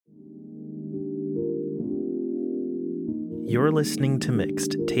You're listening to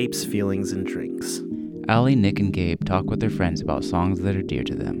Mixed, Tapes, Feelings, and Drinks. Allie, Nick, and Gabe talk with their friends about songs that are dear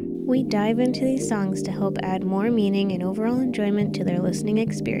to them. We dive into these songs to help add more meaning and overall enjoyment to their listening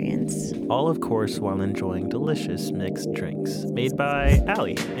experience. All, of course, while enjoying delicious mixed drinks made by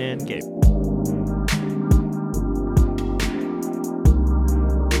Allie and Gabe.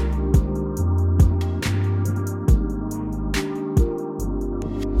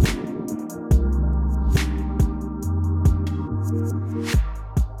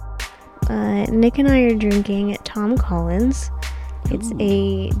 Nick and I are drinking Tom Collins. It's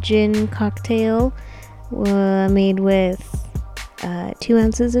a gin cocktail made with 2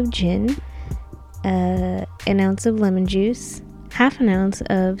 ounces of gin, an ounce of lemon juice, half an ounce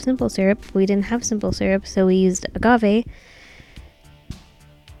of simple syrup. We didn't have simple syrup, so we used agave.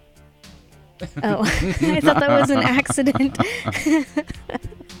 Oh, I thought that was an accident.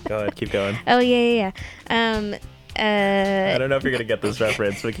 Go ahead, keep going. Oh, yeah. I don't know if you're going to get this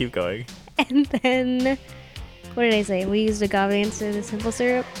reference, but keep going. And then, what did I say? We used agave instead of the simple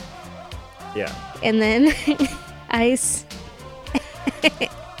syrup. Yeah. And then ice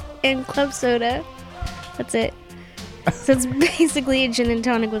and club soda. That's it. So it's basically a gin and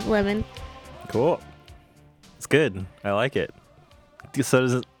tonic with lemon. Cool. It's good. I like it. So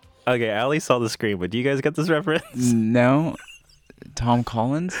does it... Okay, Allie saw the screen, but do you guys get this reference? No. Tom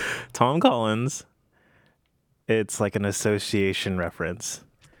Collins? Tom Collins. It's like an association reference.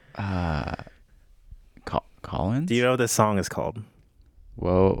 Collins? Do you know what this song is called?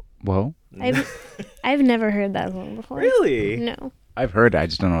 Whoa. I've never heard that song before. Really? No. I've heard it. I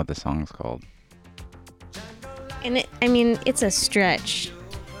just don't know what the song's called. And it's a stretch.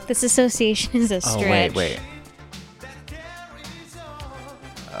 This association is a stretch. Oh, wait.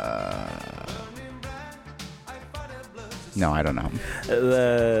 No, I don't know.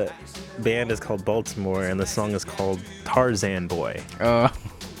 The band is called Baltimore, and the song is called Tarzan Boy. Oh.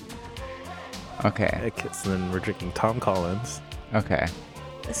 Okay. Okay, so then we're drinking Tom Collins. Okay.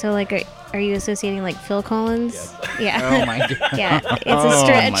 So, like, are you associating, like, Phil Collins? Yep. Yeah. Oh, my God. Yeah, it's a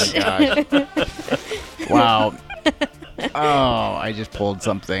stretch. Oh, my gosh. Wow. Oh, I just pulled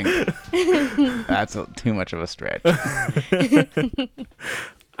something. That's too much of a stretch.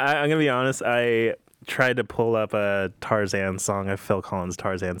 I'm going to be honest, I tried to pull up a Tarzan song, a Phil Collins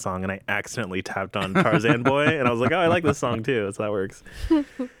Tarzan song, and I accidentally tapped on Tarzan Boy, and I was like, oh, I like this song too, so that works.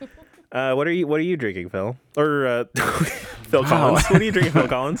 What are you drinking, Phil? Or Phil Collins? What are you drinking, Phil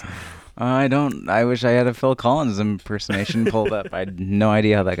Collins? I wish I had a Phil Collins impersonation pulled up. I had no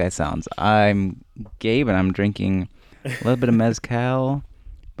idea how that guy sounds. I'm Gabe, and I'm drinking a little bit of mezcal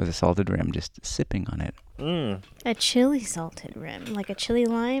with a salted rim, just sipping on it. A chili salted rim, like a chili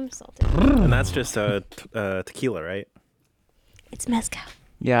lime salted rim. And that's just tequila, right? It's mezcal.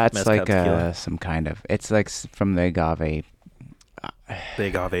 Yeah, it's Mezcal like tequila. some kind of. It's like from the agave. The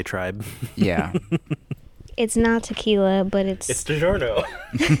agave tribe. Yeah. It's not tequila, but it's DiGiorno.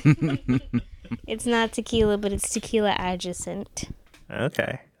 it's not tequila, but it's tequila adjacent.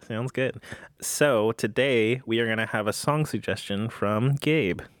 Okay, sounds good. So today we are going to have a song suggestion from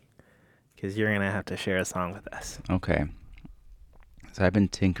Gabe, because you're going to have to share a song with us. Okay. So I've been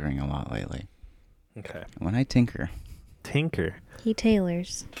tinkering a lot lately. Okay. When I tinker, He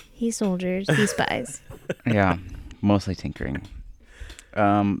tailors, he soldiers, he spies. yeah, mostly tinkering.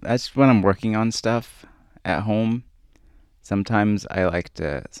 That's when I'm working on stuff at home. Sometimes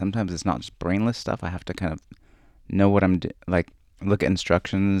it's not just brainless stuff. I have to kind of know what I'm look at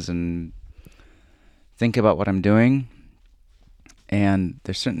instructions and think about what I'm doing. And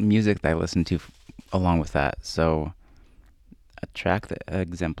there's certain music that I listen to along with that. So a track that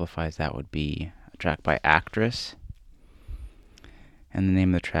exemplifies that would be a track by Actress. And the name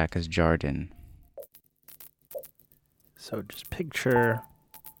of the track is Jardin. So just picture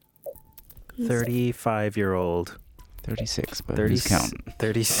 35-year-old, 36, but who's counting?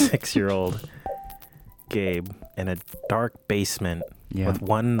 36-year-old Gabe in a dark basement with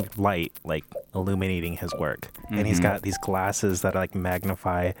one light like illuminating his work. Mm-hmm. And he's got these glasses that like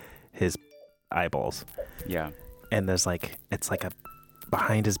magnify his eyeballs. Yeah. And there's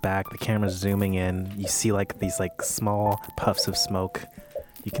behind his back, the camera's zooming in. You see like these like small puffs of smoke.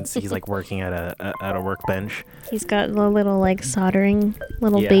 You can see he's like working at a workbench. He's got the little like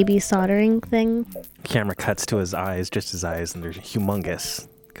baby soldering thing. Camera cuts to his eyes, just his eyes, and they're humongous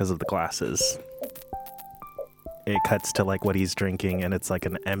because of the glasses. It cuts to like what he's drinking, and it's like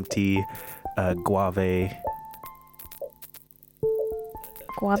an empty guave.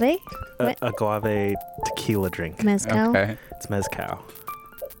 Guave? A guave tequila drink. Mezcal? Okay. It's mezcal.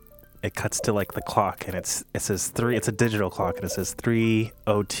 It cuts to like the clock, and it says 3. It's a digital clock, and it says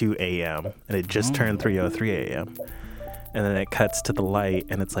 3:02 a.m. and it just turned 3:03 a.m. and then it cuts to the light,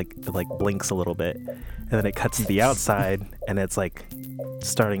 and it's like it like blinks a little bit, and then it cuts to the outside, and it's like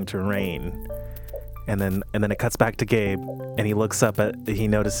starting to rain, and then it cuts back to Gabe, and he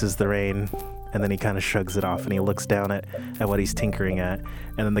notices the rain, and then he kind of shrugs it off, and he looks down at what he's tinkering at,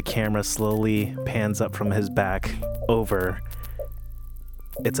 and then the camera slowly pans up from his back over.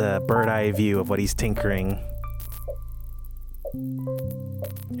 It's a bird eye view of what he's tinkering,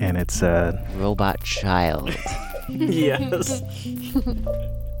 and it's a Robot child. yes.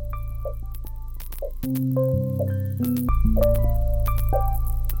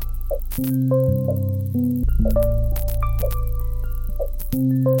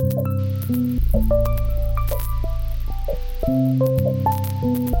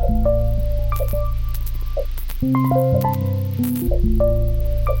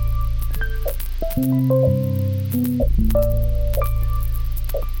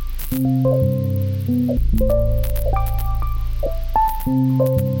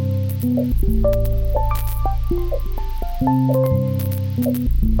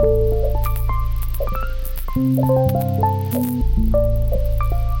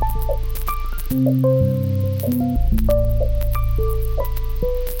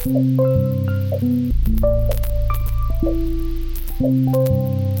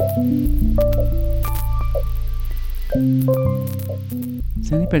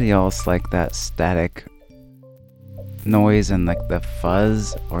 Does anybody else like that static noise and like the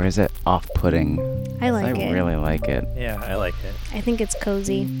fuzz, or is it off-putting? I like I it. really like it. Yeah, I like it. I think it's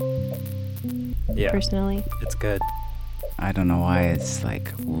cozy, Yeah, personally. it's good. I don't know why it's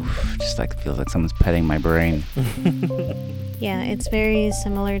like, oof, just like feels like someone's petting my brain. Yeah, it's very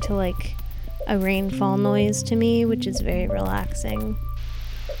similar to like a rainfall noise to me, which is very relaxing.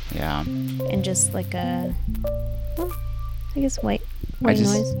 Yeah. And just like a, well, I guess white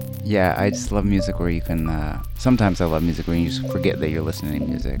noise. Yeah, I just love music where you can, sometimes I love music where you just forget that you're listening to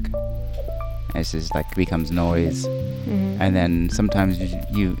music. It's just like becomes noise. Mm-hmm. And then sometimes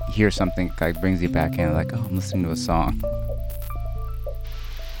you hear something like brings you back in, like, oh, I'm listening to a song.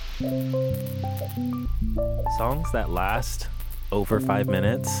 Songs that last over 5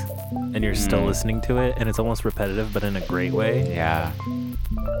 minutes and you're still listening to it and it's almost repetitive but in a great way. Yeah.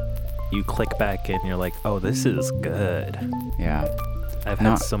 You click back in, you're like, oh, this is good. Yeah. I've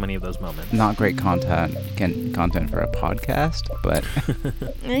had so many of those moments. Not great content for a podcast, but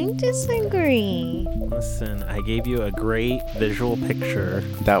I disagree. Listen, I gave you a great visual picture.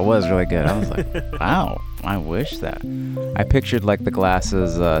 that was really good. I was like, wow, I wish that. I pictured like the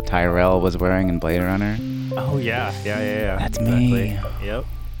glasses Tyrell was wearing in Blade Runner. Oh yeah. That's exactly. me. Yep.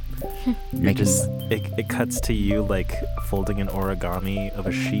 Making It cuts to you like folding an origami of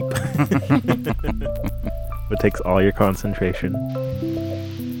a sheep. It takes all your concentration.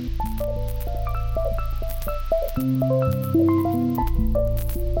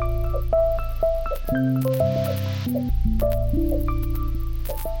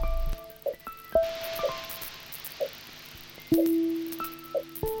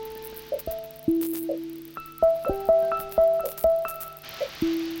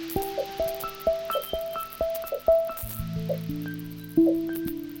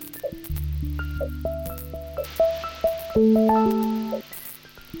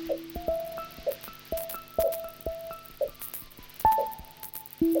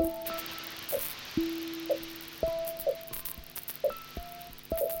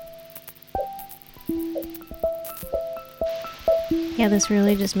 Yeah, this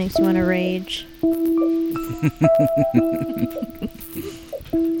really just makes you want to rage.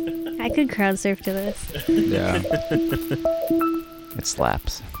 I could crowd surf to this. Yeah. It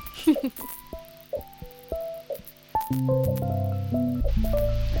slaps. And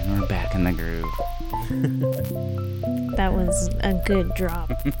we're back in the groove. That was a good drop.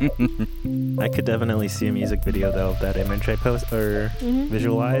 I could definitely see a music video though of that image I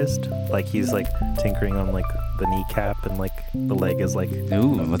visualized. Like he's like tinkering on like the kneecap and like the leg is like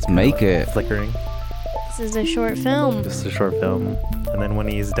Ooh, let's make it. flickering. This is a short film. Just a short film. And then when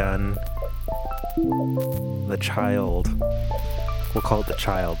he's done, the child, we'll call it the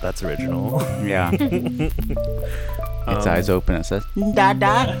child, that's original. Yeah. Its eyes open, it says,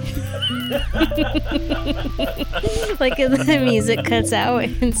 Dada. Like the music cuts out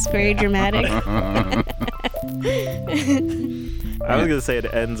and it's very dramatic. I was gonna say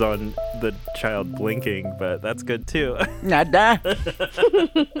it ends on the child blinking, but that's good too. Nada.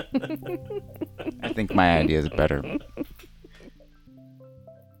 I think my idea is better.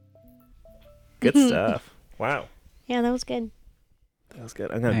 Good stuff. Wow. Yeah, that was good. That was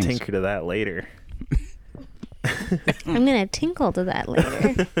good. I'm gonna Thanks. tinker to that later. I'm gonna tinkle to that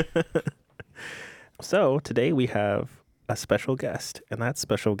later. So today we have a special guest, and that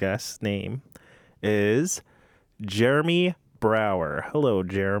special guest's name is Jeremy Brower. Hello,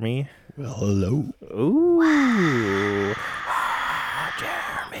 Jeremy. Well, hello. Ooh. Wow.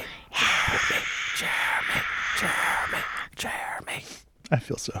 Jeremy. I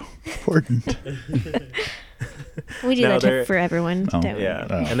feel so important. We do No, that they're- for everyone. Oh. Don't we? Yeah,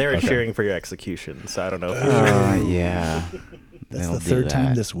 Oh, and they were okay. cheering for your execution, so I don't know. Yeah. That's They'll the do third time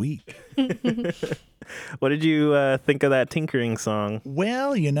that. this week. What did you think of that tinkering song?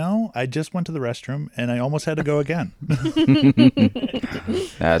 Well, I just went to the restroom and I almost had to go again. That's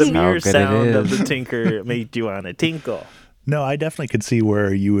The how mere good sound it of the is. tinker made you want to tinkle. No, I definitely could see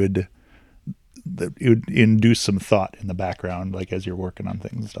where it would induce some thought in the background, like as you're working on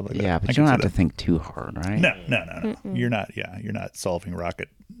things and stuff like that. Yeah, but I you can don't see have to that. think too hard, right? No. You're not. Yeah, you're not solving rocket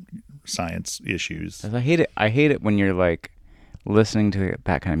science issues. 'Cause I hate it when you're like listening to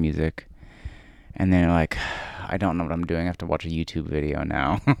that kind of music, and then you're like, I don't know what I'm doing. I have to watch a YouTube video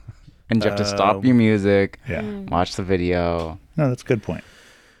now, and you have to stop your music, Yeah. watch the video, No, that's a good point.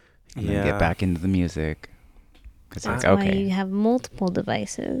 and then get back into the music. It's like, That's why okay, you have multiple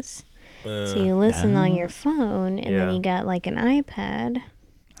devices. So you listen on your phone, and Yeah. then you got like an iPad.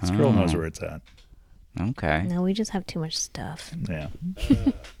 This girl knows where it's at. okay. No, we just have too much stuff. Yeah.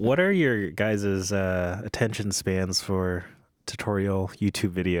 What are your guys' attention spans for tutorial YouTube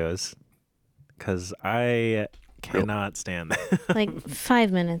videos? Because I cannot stand that. Like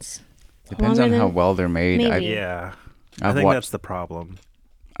 5 minutes. Depends Longer on how than- well they're made. maybe. Yeah. I I've think watched that's the problem.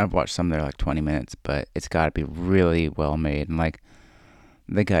 I've watched some that are like 20 minutes, but it's got to be really well made. And like,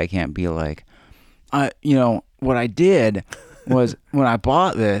 the guy can't be like, what I did was when I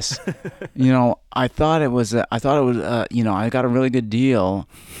bought this, I thought it was, I got a really good deal,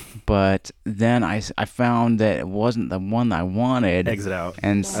 but then I found that it wasn't the one I wanted. Exit out.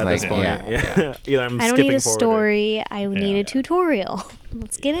 And it's At like, this point, yeah. Either I'm I don't skipping need a forward or- story. I need a tutorial.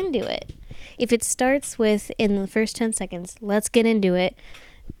 Let's get into it. If it starts with in the first 10 seconds, let's get into it,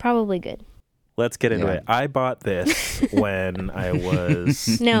 probably good. Let's get into Yeah. it. I bought this when I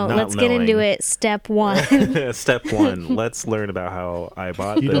was No, not let's get into knowing. it. Step 1. Step 1. Let's learn about how I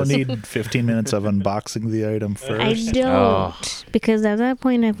bought You this. don't need 15 minutes of unboxing the item first. I don't. Because at that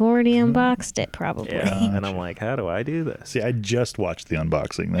point, I've already unboxed it, probably. Yeah, and I'm like, how do I do this? See, I just watched the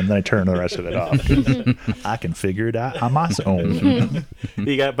unboxing, and then I turned the rest of it off. I can figure it out on my own.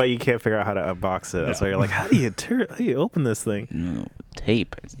 But you can't figure out how to unbox it. So you're like, how do you open this thing? No,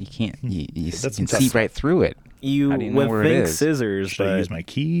 tape. You can't, you That's can tough. see right through it. You How do you know would where it think is? scissors, Should I but use my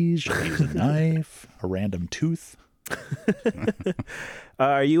keys? Should I use a knife? A random tooth?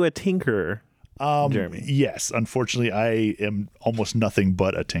 are you a tinkerer? Jeremy? Yes. Unfortunately, I am almost nothing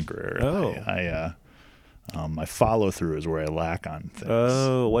but a tinkerer. Oh. My follow through is where I lack on things.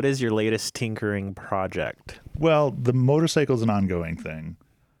 Oh, what is your latest tinkering project? Well, the motorcycle's an ongoing thing.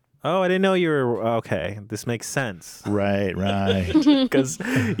 Oh, I didn't know you were okay. This makes sense Right. because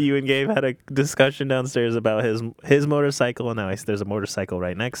you and Gabe had a discussion downstairs about his motorcycle, and now there's a motorcycle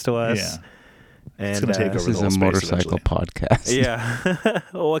right next to us. Yeah. And gonna take This over is the a whole space motorcycle podcast. Yeah.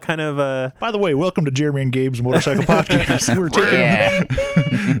 What kind of By the way, welcome to Jeremy and Gabe's Motorcycle Podcast. We're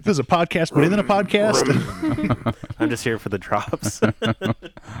taking this is a podcast within a podcast. I'm just here for the drops.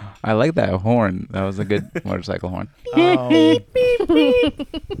 I like that horn. That was a good motorcycle horn.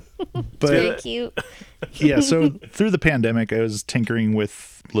 But Very cute. yeah, so through the pandemic, I was tinkering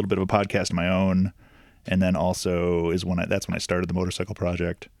with a little bit of a podcast of my own, and then also that's when I started the motorcycle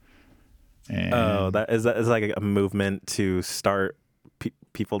project. And That is like a movement to start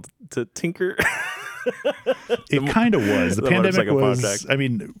people to tinker. it kind of was. The the pandemic motorcycle was. project. I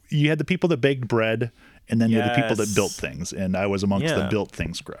mean, you had the people that baked bread, and then you had the people that Yes. built things, and I was amongst the Yeah. built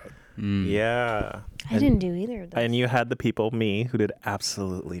things crowd. Yeah. I didn't do either of those. And you had the people, me, who did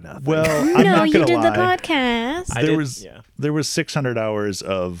absolutely nothing. Well, I'm no, not you gonna did the lie. podcast. I There did- was yeah. there was 600 hours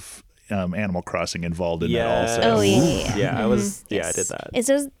of Animal Crossing involved in that Yes. also. Oh, yeah. Yeah, I was. Yeah, I Yes. did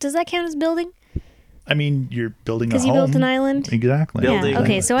that. Does that count as building? I mean, you're building a Because home. you built an island? Exactly. Building- Yeah.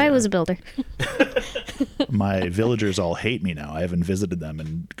 Okay, so I was a builder. My villagers all hate me now. I haven't visited them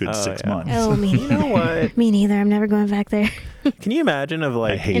in good 6 yeah. months. Oh, me You know neither. what? Me neither. I'm never going back there. Can you imagine of I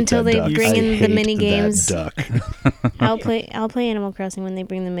like hate Until that they duck. bring I in the hate mini that games. duck. I'll play Animal Crossing when they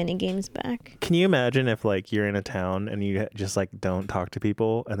bring the mini games back. Can you imagine if like you're in a town and you just like don't talk to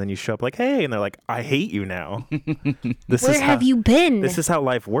people and then you show up like, hey, and they're like, I hate you now. Where have you been? This is how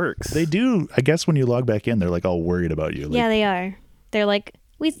life works. They do. I guess when you log back in, they're like all worried about you. Like, Yeah, they are. They're like,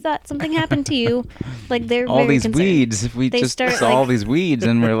 we thought something happened to you. Like they're All very these concerned. weeds. If we They just start, saw like- all these weeds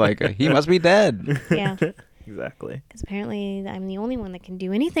and we're like, he must be dead. Yeah, Exactly. because apparently I'm the only one that can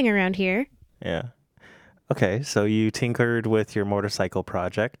do anything around here. Yeah. Okay, so you tinkered with your motorcycle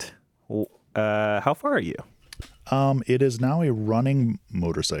project. How far are you? It is now a running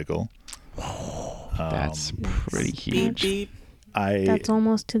motorcycle. That's pretty huge. That's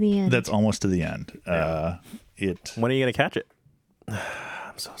almost to the end. That's almost to the end. When are you gonna catch it?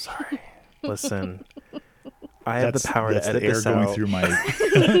 I'm so sorry. Listen, I have the power to edit the air this going out. through my.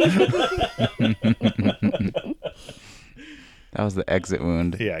 That was the exit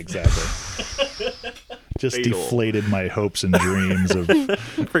wound. Yeah, exactly. Just Fatal. deflated my hopes and dreams of.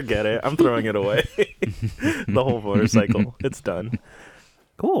 Forget it. I'm throwing it away. The whole motorcycle. It's done.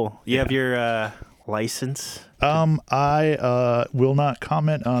 Cool. You have your license. I will not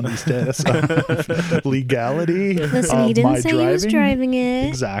comment on the status of legality Listen, of he didn't my say driving. he was driving it.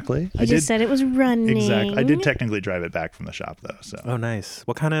 Exactly. He just said it was running. Exactly. I did technically drive it back from the shop though. So Oh, nice.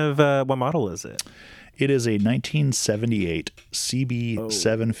 What kind of what model is it? it is a 1978 CB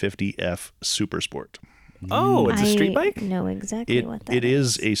 750F Super Sport. Oh, it's a street bike. I know exactly what that It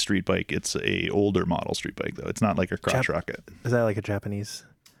is a street bike. It's a older model street bike though. It's not like a crotch rocket. Is that like a Japanese?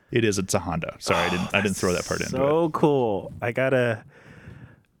 It is. It's a Honda. Sorry, I didn't throw that part into it. So cool. I gotta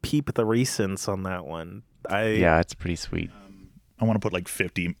peep the recents on that one. Yeah, it's pretty sweet. I want to put like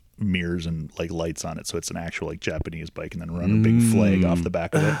 50 mirrors and like lights on it, so it's an actual like Japanese bike, and then run a big flag off the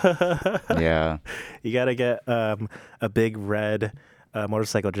back of it. Yeah. You gotta get a big red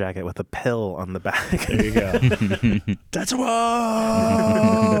motorcycle jacket with a pill on the back. There you go. That's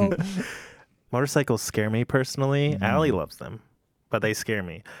whoa. Motorcycles scare me personally. Allie loves them, but they scare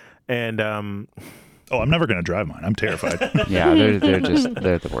me. And Oh, I'm never gonna drive mine. I'm terrified. Yeah, they're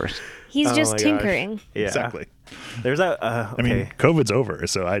the worst. He's Oh just my gosh. tinkering. yeah, Exactly. There's that. I mean, Okay. COVID's over,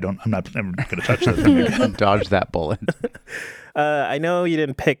 so I'm not gonna touch that thing again. Dodge that bullet. I know you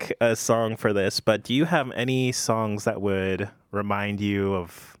didn't pick a song for this, but do you have any songs that would remind you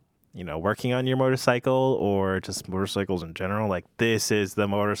of, working on your motorcycle or just motorcycles in general? Like, this is the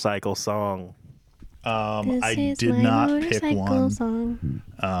motorcycle song. This I is did my not pick motorcycle one.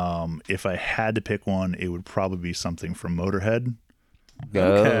 Song. If I had to pick one, it would probably be something from Motorhead.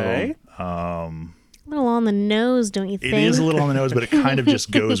 Okay. A little on the nose, don't you think? It is a little on the nose, but it kind of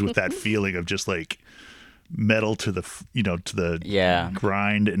just goes with that feeling of just like metal to the to the Yeah.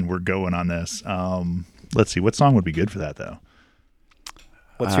 grind, and we're going on this. Let's see, what song would be good for that though?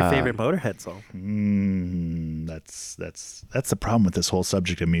 What's your favorite Motorhead song? That's the problem with this whole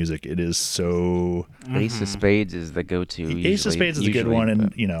subject of music. It is so. Ace of Spades is the go-to. Ace of Spades is a good one,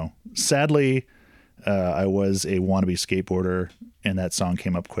 and sadly, I was a wannabe skateboarder, and that song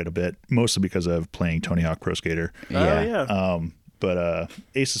came up quite a bit, mostly because of playing Tony Hawk Pro Skater. Yeah. Oh, yeah. But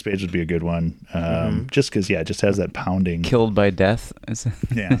Ace of Spades would be a good one, just because it just has that pounding. Killed by Death is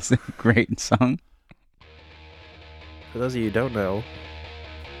Yeah. is a great song. For those of you who don't know,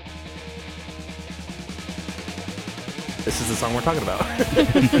 this is the song we're talking about.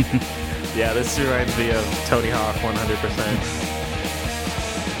 Yeah, this reminds me of Tony Hawk 100%.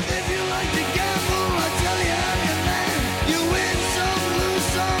 If you like to gamble, I tell you I'm your man. You win some, lose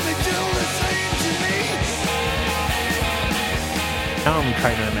some, it's all the same to me. Now I'm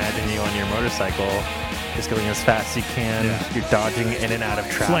trying to imagine you on your motorcycle, just going as fast as you can. Yeah. You're dodging in and out of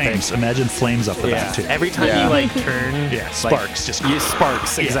traffic. Flames. Imagine flames up the Yeah. back too. Every time Yeah. you turn, Yeah, like, sparks, just- you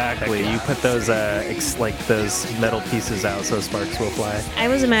sparks Yeah, exactly. You put those those metal pieces out so sparks will fly. I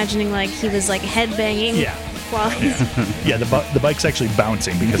was imagining like he was like headbanging Yeah. while he's Yeah, the bike's actually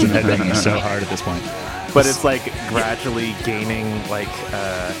bouncing because of headbanging so hard at this point. But it's like gradually gaining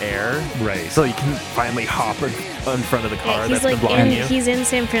air, Right. so you can finally hop in front of the car yeah, that's he's been like blocking you. he's in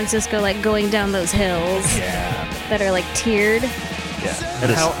San Francisco like going down those hills Yeah. that are like tiered. Yeah.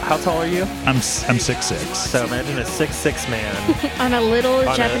 And how tall are you? I'm 6'6". So imagine a 6'6" man On a little On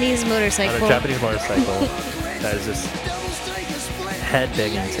a- Japanese on motorcycle. a Japanese motorcycle that is just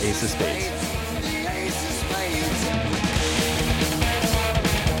headbanging to Ace of Spades.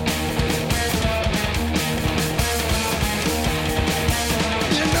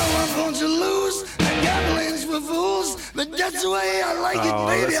 You know I'm going to lose. And gambling's for fools, but that's the way I like it, Oh,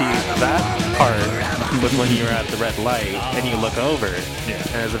 baby. see, that part was when you were at the red light and you look over, Yeah.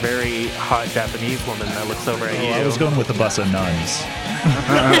 and there's a very hot Japanese woman that looks over at you. I was going with the bus of nuns.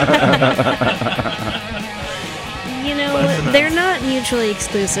 You know, they're not mutually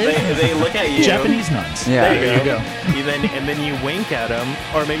exclusive. They look at you. Japanese nuns. Yeah. There you go. go. And then you wink at them,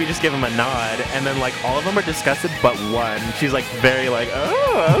 or maybe just give them a nod, and then like all of them are disgusted, but one. She's like very like,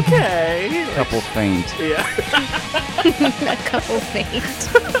 oh, okay. Couple faint. Yeah. A couple faint.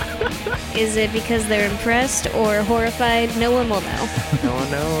 Is it because they're impressed or horrified? No one will know. No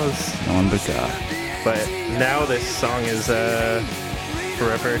one knows. No one but God. But now this song is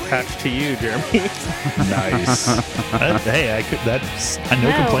forever attached to you, Jeremy. Nice. Hey, no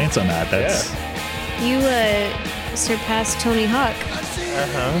Wow. complaints on that. That's You surpassed Tony Hawk.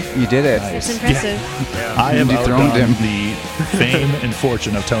 You did it. That's nice. impressive. I have Dethroned outdone him. the fame and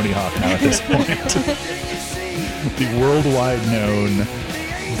fortune of Tony Hawk now at this point. The worldwide known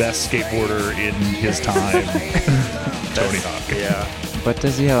best skateboarder in his time, Tony Hawk. Yeah. But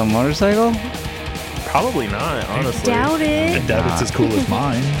does he have a motorcycle? Probably not, honestly. Doubt I it. doubt it's as cool as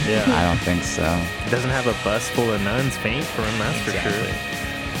mine. Yeah. I don't think so. Doesn't have a bus full of nuns paint for him, that's for sure.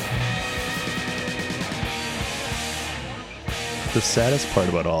 The saddest part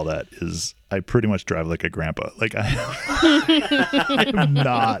about all that is I pretty much drive like a grandpa. Like I am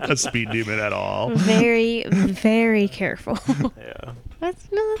not a speed demon at all. Very, very careful. Yeah. That's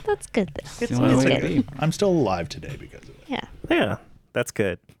good though. the It's only way to good. be. I'm still alive today because of it. Yeah. Yeah, that's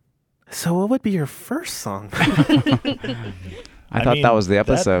good. So what would be your first song? I thought mean, that was the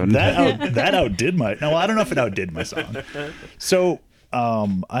episode. That outdid my. No, I don't know if it outdid my song. So,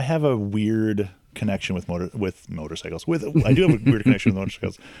 I have a weird connection with motorcycles. I do have a weird connection with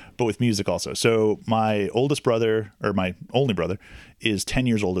motorcycles, but with music also. So my oldest brother, or my only brother, is 10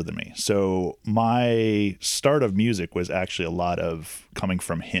 years older than me. So my start of music was actually a lot of coming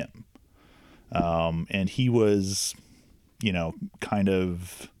from him, and he was, kind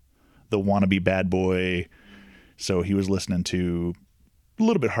of the wannabe bad boy. So he was listening to a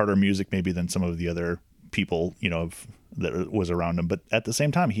little bit harder music maybe than some of the other people, that was around him. But at the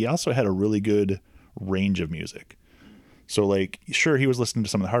same time, he also had a really good range of music. So like, sure, he was listening to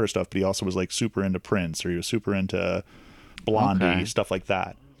some of the harder stuff, but he also was like super into Prince, or he was super into Blondie, Okay. stuff like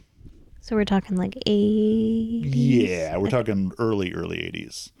that. So we're talking like 80s. Yeah, we're talking early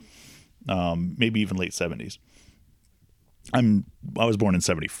 80s, maybe even late 70s. I was born in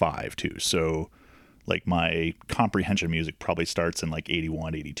 75 too, so like my comprehension of music probably starts in like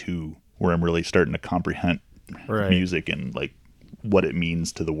 81, 82, where I'm really starting to comprehend Right. music and like what it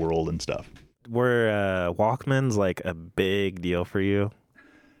means to the world and stuff. Were Walkmans like a big deal for you?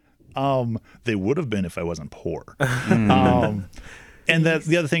 They would have been if I wasn't poor. And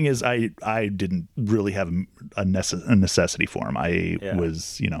the other thing is I didn't really have a necessity for them. I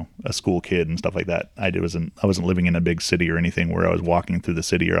was, a school kid and stuff like that. I wasn't living in a big city or anything where I was walking through the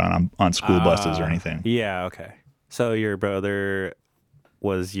city or on school buses or anything. Yeah, okay. So your brother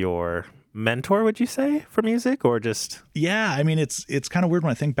was your mentor, would you say, for music, or just? Yeah, I mean it's kind of weird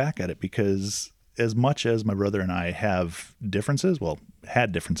when I think back at it, because as much as my brother and I have differences,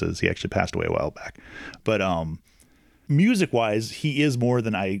 had differences, he actually passed away a while back. But music wise, he is more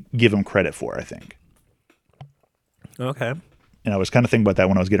than I give him credit for, I think. Okay. And I was kind of thinking about that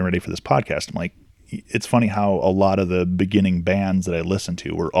when I was getting ready for this podcast. I'm like, it's funny how a lot of the beginning bands that I listened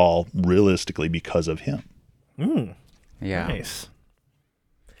to were all realistically because of him. Yeah. Nice.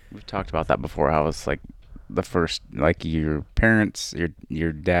 We've talked about that before. How it's like the first, like your parents,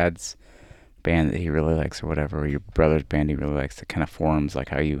 your dad's band that he really likes or whatever, or your brother's band he really likes, that kind of forms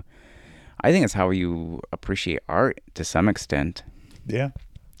like I think it's how you appreciate art to some extent. Yeah.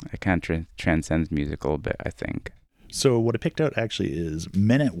 It kind of transcends music a little bit, I think. So what I picked out actually is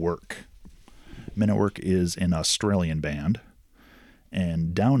Men at Work. Men at Work is an Australian band,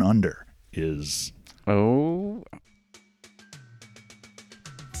 and Down Under is... Oh,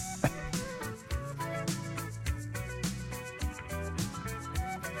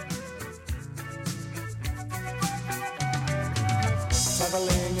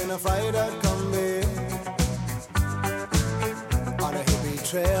 Traveling in a fried-out Kombi on a hippie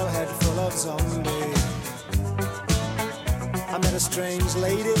trailhead full of zombies. I met a strange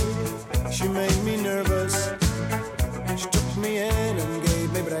lady, she made me nervous. She took me in and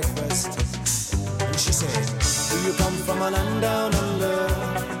gave me breakfast. And she said, do you come from a land down under?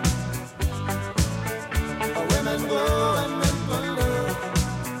 Where women go and men wonder.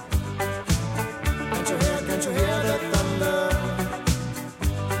 Can't you hear the thunder?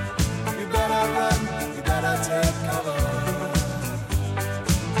 You better run, you better take cover.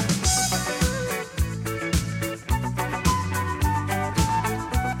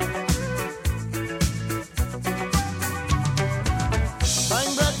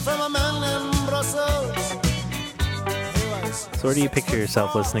 Buying bread from a man in Brussels. He was So where do you picture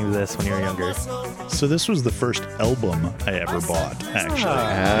yourself listening to this when you were younger? So this was the first album I ever bought, actually.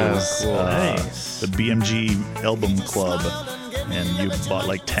 It was Nice. the BMG Album Club, and you bought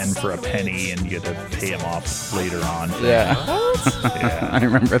like 10 for a penny, and you had to pay them off later on. yeah. Yeah. I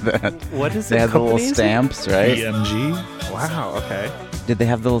remember that. What is They it? had the little company, is it? stamps, right? BMG. Wow, okay. Did they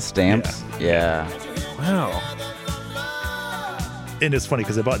have the little stamps? Yeah. Wow. and it's funny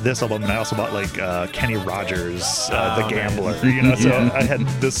because I bought this album and I also bought like Kenny Rogers, The Gambler. nice. You know, so I had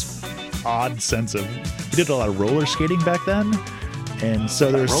this odd sense of. We did a lot of roller skating back then, and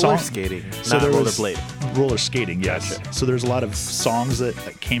so there was Roller songs. skating, So not there was rollerblade. roller skating, yes. Gotcha. So there's a lot of songs that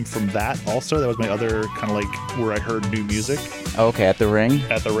came from that. Also, that was my other kind of like where I heard new music Okay, at the ring.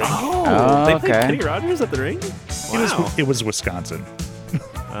 at the ring. Oh, they played okay. Kenny Rogers at the ring? Wow. It was Wisconsin.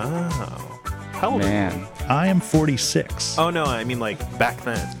 Oh. How old are you? Man, I am 46. Oh, no, I mean like back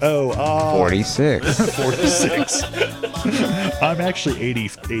then. Oh, 46. 46. I'm actually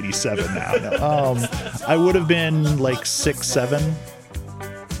 87 now. No, I would have been like 6, 7.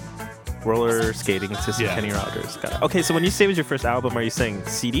 Roller skating to some Yeah. Kenny Rogers. Got it. Okay, so when you say it was your first album, are you saying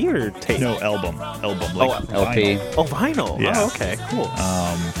CD or tape? No, album. Like LP. vinyl. Oh, vinyl. Yeah. Oh, okay, cool.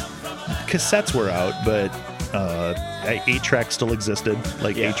 Cassettes were out, but 8-track still existed.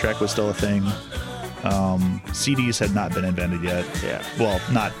 Like Yeah. 8-track was still a thing. CDs had not been invented yet. Yeah. Well,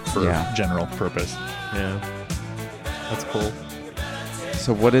 not for Yeah. general purpose. Yeah. That's cool.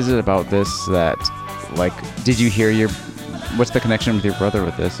 So what is it about this that, like, did you hear your? What's the connection with your brother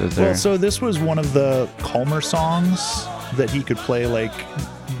with this? Is there? Well, so this was one of the calmer songs that he could play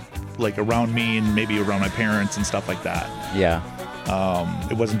like around me and maybe around my parents and stuff like that. yeah.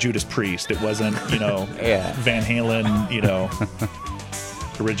 It wasn't Judas Priest. It wasn't, Yeah. Van Halen,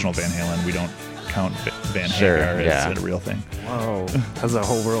 original Van Halen. We don't count Van Sure, Hagar yeah. as a real thing. Whoa. That's a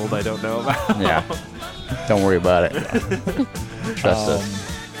whole world I don't know about. Yeah. Don't worry about it. Trust us.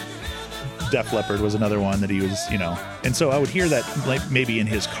 Def Leppard was another one that he was, and so I would hear that like maybe in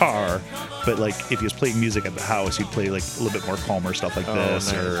his car, but like if he was playing music at the house, he'd play like a little bit more calmer stuff like Oh,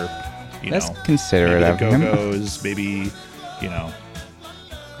 this, nice. or That's considerate maybe of the him. Go-Go's, maybe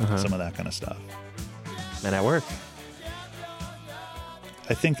Uh-huh. some of that kind of stuff. Men at Work.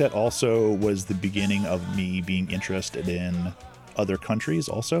 I think that also was the beginning of me being interested in other countries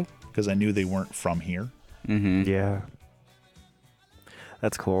also, because I knew they weren't from here. Mm-hmm. Yeah.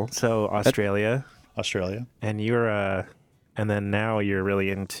 That's cool. So Australia, Australia. and you're and then now you're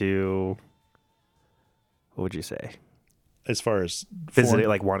really into, what would you say? As far as Visit, foreign-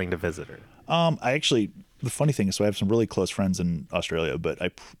 like wanting to visit her. I actually, the funny thing is, so I have some really close friends in Australia, but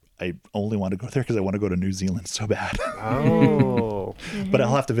I only want to go there because I want to go to New Zealand so bad. Oh. But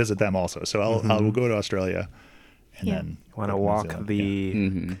I'll have to visit them also. So I will go to Australia, and Yeah. then Want to go New walk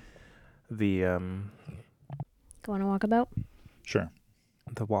Zealand. the Yeah. Mm-hmm. Go on a walkabout? Sure.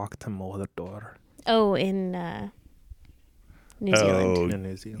 the walk to Mordor Oh, in New Zealand. Oh, in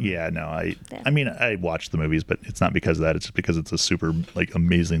New Zealand. yeah. No, Yeah. I mean, I watched the movies, but it's not because of that. It's just because it's a super like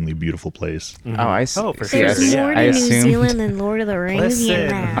amazingly beautiful place. Oh, I see. Oh, for see, sure. I, There's Yeah, more I to New assumed. Zealand than Lord of the Rings, you Listen.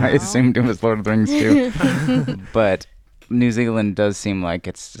 know. I assumed it was Lord of the Rings too. But New Zealand does seem like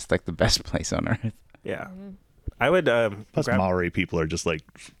it's just like the best place on earth. Yeah. I would Plus, grab- Maori people are just like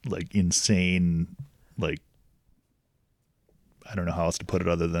insane. Like, I don't know how else to put it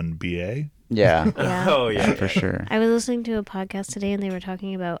other than BA. Yeah, Yeah. Oh yeah. for sure. I was listening to a podcast today and they were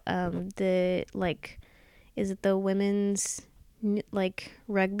talking about the is it the women's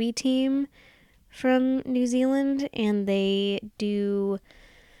rugby team from New Zealand, and they do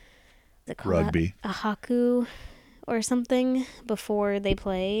they call that Rugby. a haku or something before they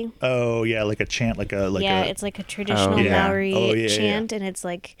play. Oh yeah, like a chant, It's like a traditional yeah. Maori Oh, yeah, yeah. chant, and it's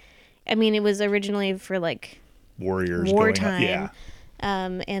like, I mean, it was originally for like warriors wartime. going up.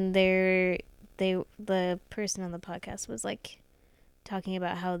 Yeah. And the person on the podcast was like talking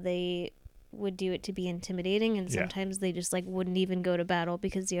about how they would do it to be intimidating, and Yeah. sometimes they just like wouldn't even go to battle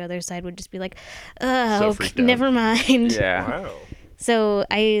because the other side would just be like, So oh, freaked out. never mind. Yeah. Wow. So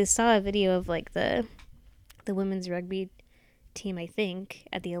I saw a video of like the women's rugby team, I think,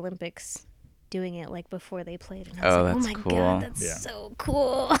 at the Olympics doing it like before they played, and I was Oh, like, oh that's my cool. god, that's Yeah. so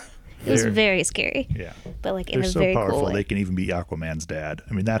cool. It was They're- very scary, Yeah. but like in They're a so very powerful cool way. they can even be Aquaman's dad.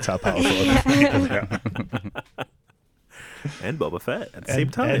 I mean, that's how powerful people they are. And Boba Fett at the same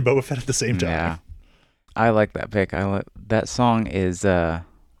time. And Boba Fett at the same time. Yeah, I like that pick. That song is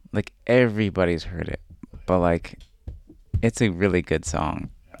like everybody's heard it, but like it's a really good song.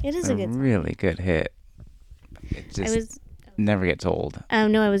 It is a a good. really good hit. It I just was never gets old.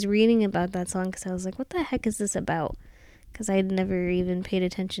 no, I was reading about that song because I was like, what the heck is this about? Because I had never even paid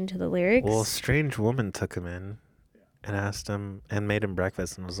attention to the lyrics. Well, a strange woman took him in and asked him and made him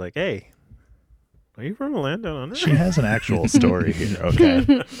breakfast and was like, "Hey, are you from Orlando?" On She has an actual story here.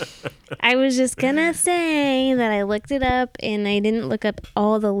 Okay. I was just gonna say that I looked it up and I didn't look up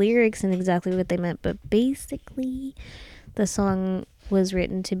all the lyrics and exactly what they meant, but basically the song was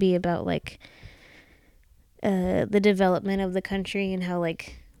written to be about like the development of the country and how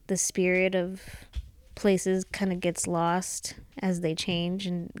like the spirit of places kind of gets lost as they change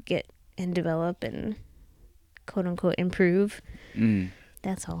and develop and quote unquote improve.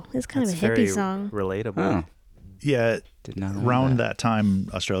 That's all. It's kind That's of a hippie very song. relatable. Oh, Yeah, did not know around that time,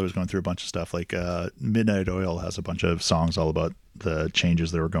 Australia was going through a bunch of stuff. Like Midnight Oil has a bunch of songs all about the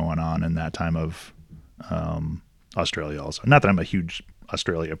changes that were going on in that time of Australia also. Not that I'm a huge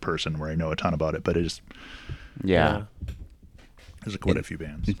Australia person where I know a ton about it, but it just Yeah. there's quite a few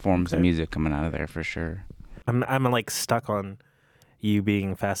bands. Informs the Okay. music coming out of there for sure. I'm like stuck on you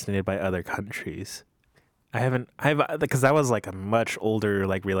being fascinated by other countries. Because that was like a much older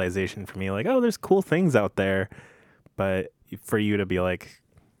like realization for me. Like, oh, there's cool things out there, but for you to be like,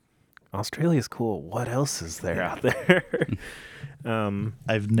 Australia's cool. What else is there out there?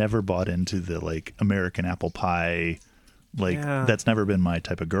 I've never bought into the like American apple pie. Like Yeah. that's never been my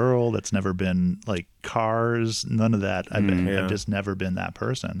type of girl. That's never been like cars. None of that. Yeah. I've just never been that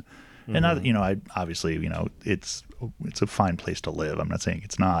person. And not, I obviously, it's a fine place to live. I'm not saying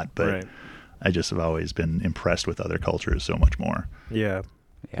it's not, but Right. I just have always been impressed with other cultures so much more. Yeah.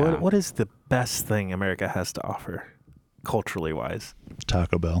 Yeah. What is the best thing America has to offer, culturally wise?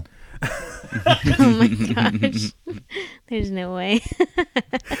 Taco Bell. Oh my gosh. There's no way.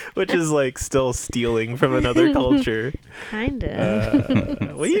 Which is like still stealing from another culture. Kind of.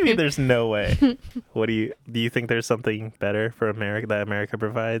 What do you mean? There's no way. What do you think? There's something better for America that America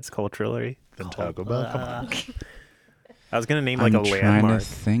provides culturally? Then Taco Bell. Come on. I was gonna name like I'm a trying landmark. to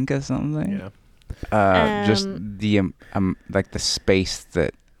think of something. Yeah. Just the like the space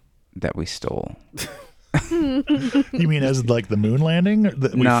that we stole. You mean as like the moon landing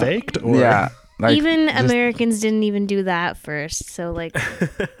that we No, faked? Or? Yeah. Like Even just Americans didn't even do that first. So like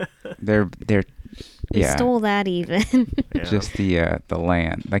they're they yeah. stole that even. Yeah. Just the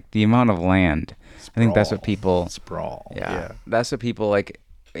land, like the amount of land. I think that's what people. Sprawl. Yeah, that's what people like.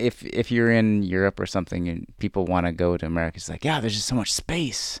 If you're in Europe or something and people want to go to America, it's like, yeah, there's just so much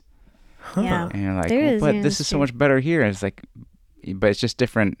space, Yeah. and you're like, There well, is, but yeah, this that's is so true. much better here. And it's like, but it's just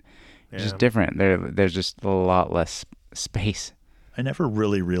different. It's just Yeah. different. There's just a lot less space. I never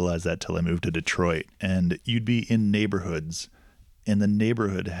really realized that till I moved to Detroit. And you'd be in neighborhoods, and the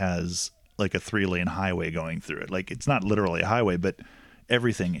neighborhood has like a 3-lane highway going through it. Like it's not literally a highway, but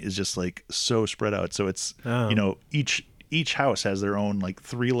everything is just like so spread out. So it's Oh. each house has their own like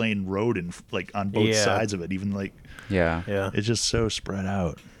 3-lane road and like on both Yeah. sides of it. Even like Yeah. Yeah. it's just so spread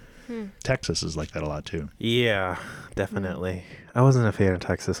out. Texas is like that a lot too. Yeah, definitely. I wasn't a fan of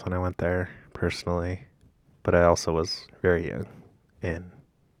Texas when I went there personally, but I also was very young and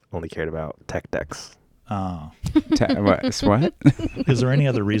only cared about tech decks. Oh. What? Is there any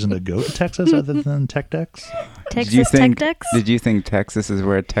other reason to go to Texas other than tech decks? Texas Tech Decks? Did you think Texas is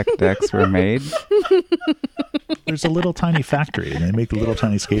where tech decks were made? There's a little tiny factory and they make little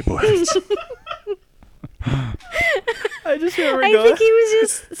tiny skateboards. I just remember I think he was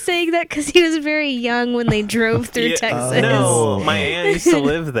just saying that because he was very young when they drove through Yeah, Texas. No, my aunt used to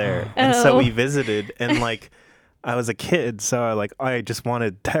live there, and so Oh. we visited. And like, I was a kid, so I just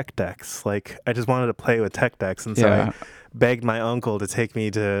wanted tech decks. Like, I just wanted to play with tech decks, and so Yeah. I begged my uncle to take me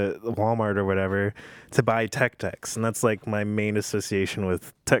to Walmart or whatever to buy tech decks, and that's like my main association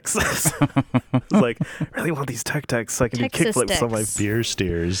with Texas. It's like, I really want these tech decks so I can Texas do kickflips on my. decks. Beer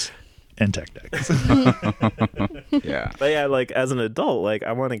steers and tech decks. Yeah. But yeah, like as an adult, like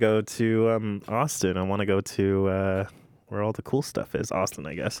I want to go to Austin. I want to go to where all the cool stuff is. Austin,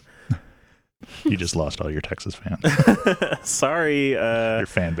 I guess. You just lost all your Texas fans. Sorry. Your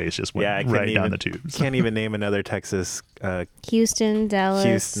fan base just went Yeah, I couldn't right down even- the tubes. Can't even name another Texas. Houston, Dallas.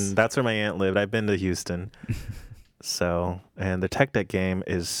 Houston. That's where my aunt lived. I've been to Houston. So, and the tech deck game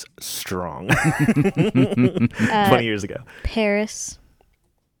is strong. 20 years ago. Paris.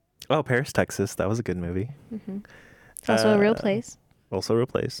 Oh, Paris, Texas. That was a good movie. It's also a real Uh, place. Also a real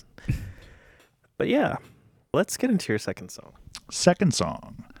place. But yeah, let's get into your second song. Second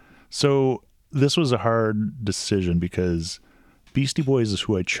song. So this was a hard decision because Beastie Boys is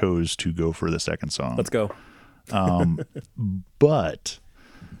who I chose to go for the second song. Let's go. But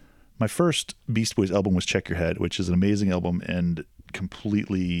my first Beastie Boys album was Check Your Head, which is an amazing album and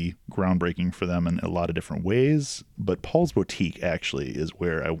completely groundbreaking for them in a lot of different ways. But Paul's Boutique actually is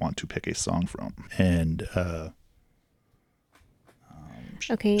where I want to pick a song from. And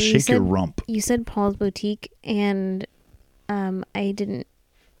Okay, Shake Your Rump. You said Paul's Boutique, and I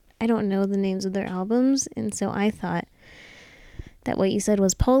don't know the names of their albums, and so I thought that what you said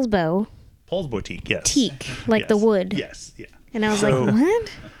was Paul's Bow, Paul's Boutique, yes. teak, like the Yes. wood. Yes, yeah. And I was So, like,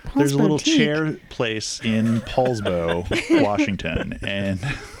 what? Paul's There's a little Boutique? chair place in Paulsbo, Washington, and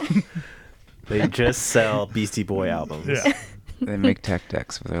They just sell Beastie Boy albums. yeah. They make tech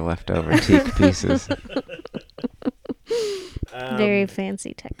decks with their leftover teak pieces. Very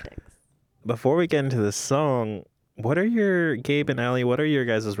fancy tech decks. Before we get into this song, Gabe and Allie, what are your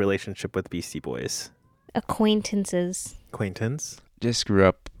guys' relationship with Beastie Boys? Acquaintances. Acquaintance? Just grew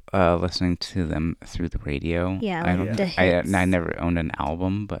up listening to them through the radio. Yeah, I like don't. the hits. I never owned an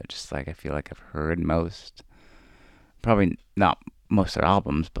album, but just like I feel like I've heard most. Probably not most of their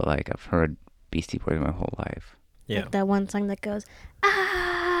albums, but like I've heard Beastie Boys my whole life. Yeah. Like that one song that goes,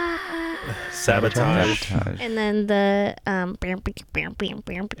 ah. Sabotage. And then the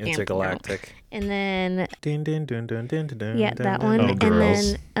Intergalactic. and then Dun, dun, dun, dun, dun, dun, dun, yeah, dun, that dun, one, Oh, and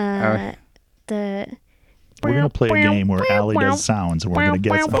girls. then the We're gonna play a game where Allie does sounds, and we're gonna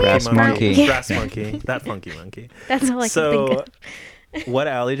guess. Funky Brass monkey. Yeah. Brass monkey. That funky monkey. That's all I can So, think of. what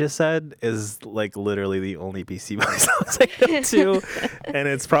Allie just said is like literally the only Beastie Boys songs I know too, and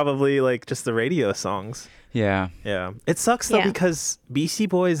it's probably like just the radio songs. Yeah. Yeah, it sucks though Yeah. because Beastie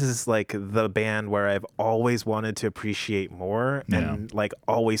Boys is like the band where I've always wanted to appreciate more and like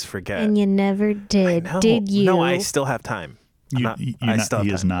always forget. And you never did, No. did you? No, I still have time. He I is have time.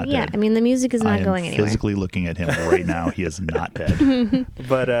 not Yeah, dead. I mean the music is I not am going anywhere. physically looking at him right now. He is not dead.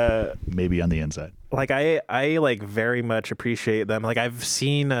 But Maybe on the inside. like I like very much appreciate them. Like I've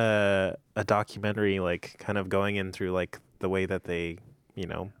seen a documentary like kind of going in through like the way that they,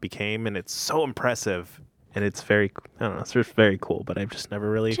 became, and it's so impressive. And it's very, I don't know, it's just very cool, but I've just never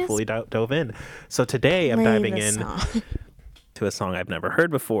really Just fully dove in. So today I'm Play diving the in song. to a song I've never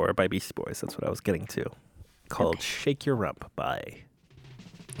heard before by Beastie Boys. That's what I was getting to. Called Okay. Shake Your Rump by...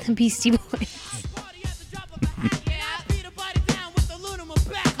 The Beastie Boys.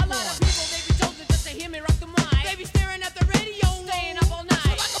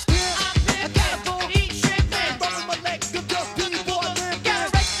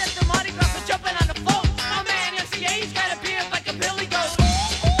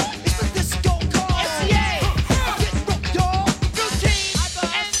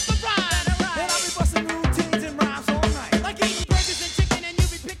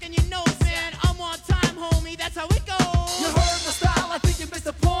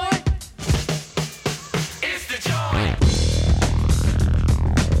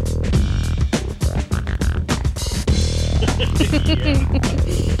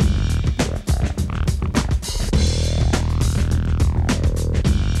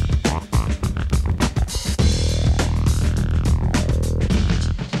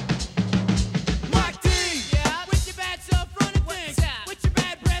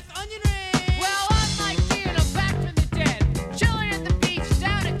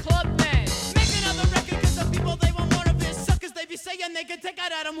 They can take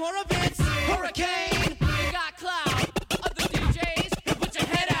out Adam Horovitz, Hurricane, you got Cloud, other DJs, put your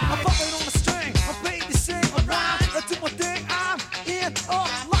head out. I'm bumping on the string, I'm paid to sing, I'm rhyme, I do my thing, I'm in a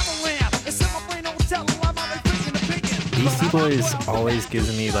lava lamp. It's in my brain, don't tell them I'm out drinking the bacon. Beastie Boys always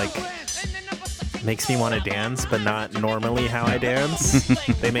gives me like... makes me want to dance, but not normally how I dance.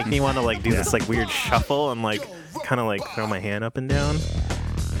 They make me want to like do this like weird shuffle and like kind of like throw my hand up and down.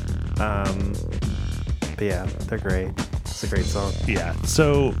 But yeah, they're great. It's a great song. Yeah.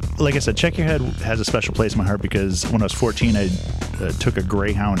 So, like I said, Check Your Head has a special place in my heart because when I was 14, I took a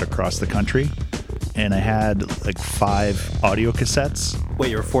Greyhound across the country, and I had like 5 audio cassettes. Wait,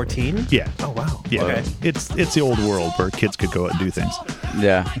 you were 14? Yeah. Oh wow. Yeah. Okay. It's the old world where kids could go out and do things.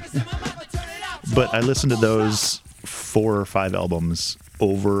 Yeah. But I listened to those 4 or 5 albums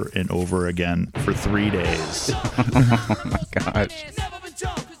over and over again for 3 days. Oh my gosh.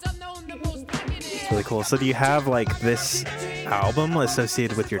 It's really cool. So do you have like this album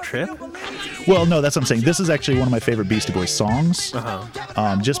associated with your trip? Well, no, that's what I'm saying. This is actually one of my favorite Beastie Boys songs.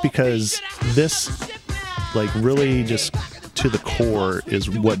 Just because this, like, really just to the core is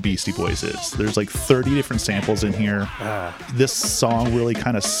what Beastie Boys is. There's like 30 different samples in here. This song really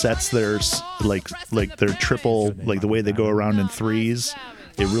kind of sets their like their triple, like the way they go around in threes.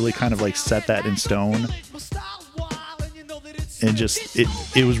 It really kind of like set that in stone. And just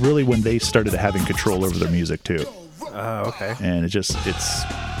it was really when they started having control over their music too. Oh, okay. And it's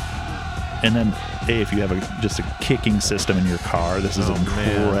and then if you have just a kicking system in your car, this is an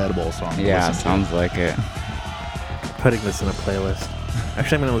incredible song to Yeah, listen to. sounds like it. Putting this in a playlist.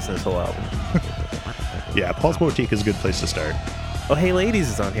 Actually, I'm gonna listen to this whole album. Yeah, Paul's Boutique is a good place to start. Oh, Hey Ladies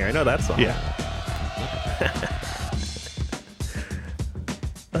is on here. I know that song. Yeah.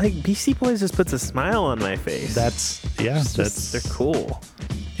 Like Beastie Boys just puts a smile on my face. They're cool.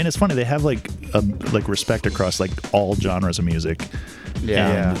 And it's funny, they have like respect across like all genres of music.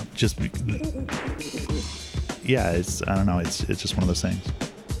 Yeah. And just it's I don't know, it's just one of those things.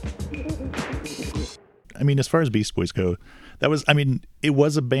 I mean, as far as Beast Boys go, that was, I mean, it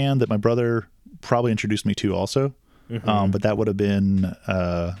was a band that my brother probably introduced me to also. But that would have been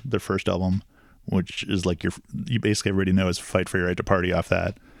their first album, which is like you basically everybody knows "Fight for Your Right to Party" off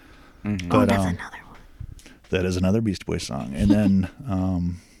that. But, That's another one. that is another Beastie Boys song, and then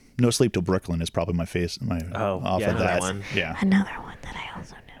 "No Sleep Till Brooklyn" is probably my off yeah, of that one. Yeah, Another one that I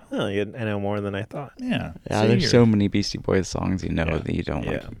also know. Oh, I know more than I thought. yeah. Yeah, See, there's you're- so many Beastie Boys songs Yeah. that you don't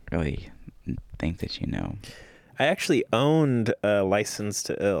like Yeah. really think that you know. I actually owned a License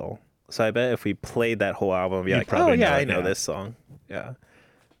to Ill, so I bet if we played that whole album, I'd be You'd like, probably oh yeah, know it, I know yeah. this song. Yeah.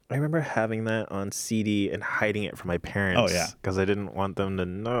 I remember having that on CD and hiding it from my parents. Oh, yeah. Because I didn't want them to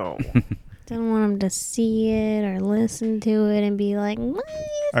know. Don't want them to see it or listen to it and be like, "What is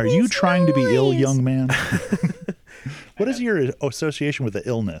Are you this trying to be ill, noise?" young man? What is your association with the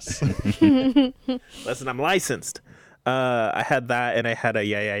illness? Listen, I'm licensed. I had that, and I had a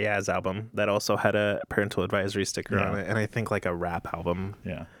Yeah Yeah Yeahs album that also had a parental advisory sticker Yeah. on it, and I think like a rap album.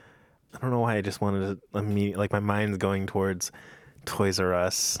 Yeah. I don't know why I just wanted to immediately, like my mind's going towards Toys R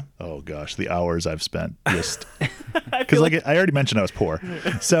Us. Oh gosh, the hours I've spent just because like I already mentioned I was poor,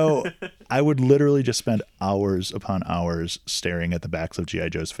 so I would literally just spend hours upon hours staring at the backs of GI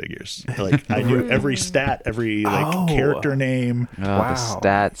Joe's figures. Like I knew every stat, every Oh. character name. Oh, Wow. the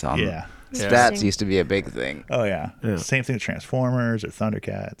stats on Yeah. stats Interesting. used to be a big thing. Oh yeah. Yeah. Same thing with Transformers or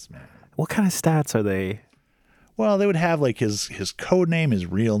Thundercats. Man. What kind of stats are they? Well, they would have like his code name, his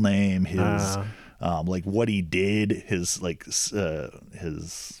real name, his Ah. like what he did, his like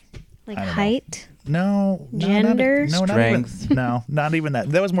his Like I don't know. height? no Gender? not Strength? even, no, not even that.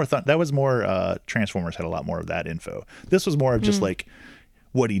 That was more Transformers had a lot more of that info. This was more of just like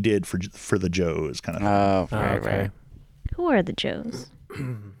what he did for the Joes kind of thing. Oh, Oh, right, okay. right. Who are the Joes?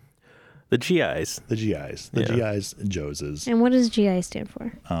 The GIs. The GIs, the Yeah. GIs, Joeses. And what does GI stand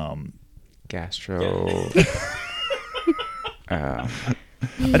for? Gastro. I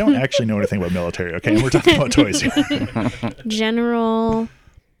don't actually know anything about military. Okay, and we're talking about toys here. General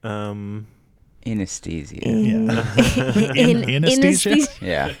Anesthesia. Yeah. in anesthesia?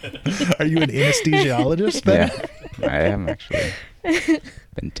 Yeah. Are you an anesthesiologist then? Yeah. I am actually.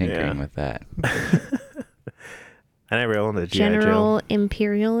 Been tinkering Yeah. with that. I never owned a GI General Joe.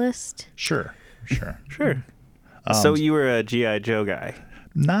 Imperialist. Sure. Sure. So you were a GI Joe guy.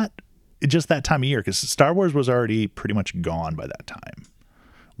 Not just that time of year because Star Wars was already pretty much gone by that time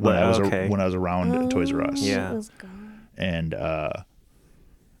when Well, I was okay. when I was around Toys R Us. Yeah. It was gone. And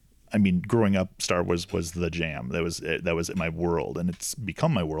I mean, growing up, Star Wars was the jam. That was my world, and it's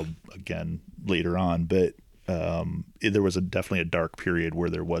become my world again later on. But there was definitely a dark period where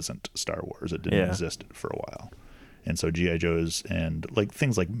there wasn't Star Wars. It didn't Yeah. exist for a while, and so GI Joes and like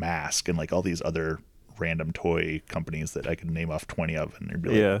things like Mask and like all these other random toy companies that I could name off 20 of, and you'd be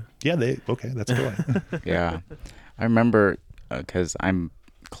like, Yeah. that's a toy. Yeah. I remember because I'm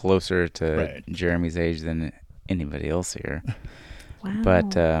closer to Right. Jeremy's age than anybody else here. Wow.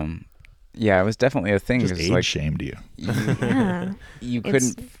 But yeah, it was definitely a thing. Just 'cause, age like shamed you. yeah. you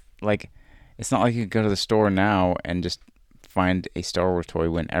It's- couldn't like. It's not like you could go to the store now and just find a Star Wars toy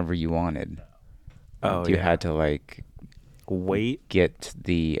whenever you wanted. Oh, You yeah. had to like Wait. get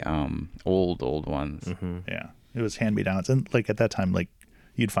the old ones. Mm-hmm. Yeah, it was hand me downs, and like at that time, like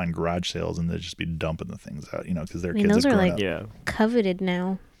you'd find garage sales, and they'd just be dumping the things out, because their I mean, kids those had are grown like- up. Yeah. Coveted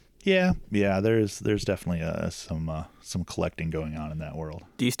now. Yeah. There's definitely some collecting going on in that world.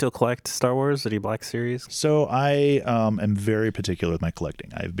 Do you still collect Star Wars, the Black Series? So I am very particular with my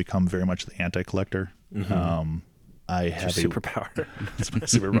collecting. I've become very much the anti-collector. I Your have superpower. it's my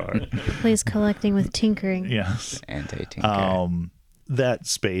superpower. Plays collecting with tinkering. Yes. Anti-tinker. That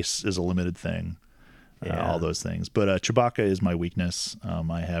space is a limited thing. Yeah. All those things, but Chewbacca is my weakness.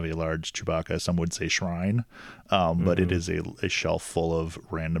 I have a large Chewbacca. Some would say shrine, but it is a shelf full of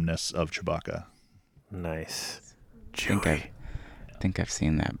randomness of Chewbacca. Nice. I think I've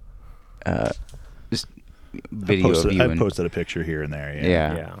seen that. Just video of you. I've posted a picture here and there.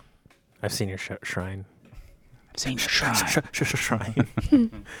 Yeah. Yeah. I've seen your shrine. I've seen your shrine.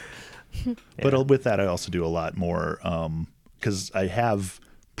 Shrine. But with that, I also do a lot more because I have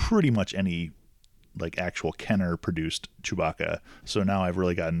pretty much any like actual Kenner produced Chewbacca. So now I've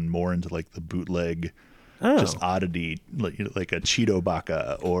really gotten more into like the bootleg, just oddity, like a Cheeto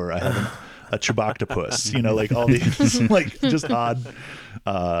Baka, or I have a Chewbactopus. Like all these like just odd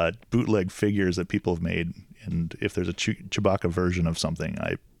bootleg figures that people have made. And if there's a Chewbacca version of something,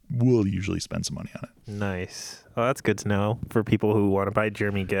 I will usually spend some money on it. Nice. Oh, that's good to know for people who want to buy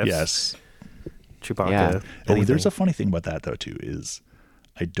Jeremy gifts. Yes. Chewbacca. Yeah. Oh, anything. there's a funny thing about that though too is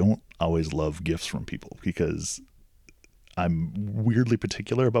I don't always love gifts from people because I'm weirdly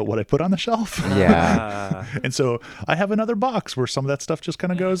particular about what I put on the shelf. Yeah. And so I have another box where some of that stuff just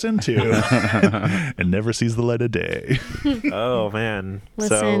kind of goes into and never sees the light of day. Oh man.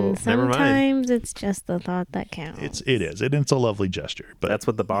 Listen, So never mind. sometimes it's just the thought that counts. It is. It's a lovely gesture. But That's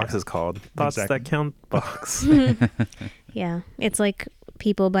what the box is called. Thoughts Exactly. that count box. Yeah, it's like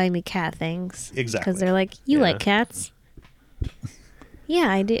people buy me cat things. Exactly. Because they're like, you Yeah. like cats? Yeah,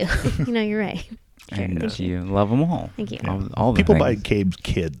 I do. You're right. Sure, And thank you. you love them all. Thank you. All the people buy things. Cabe's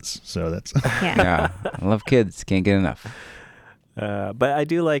kids, so that's Yeah. Yeah, I love kids. Can't get enough. But I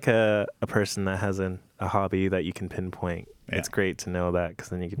do like a person that has a hobby that you can pinpoint. Yeah. It's great to know that because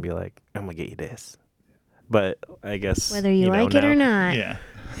then you can be like, I'm gonna get you this. But I guess Whether you know like it or now. not. yeah.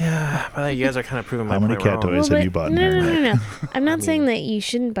 Yeah, but you guys are kind of proving my How many point cat wrong. toys have you bought? No, no, Mary? no, no. I'm not saying that you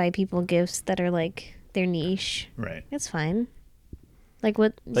shouldn't buy people gifts that are like their niche. Right. That's fine. Like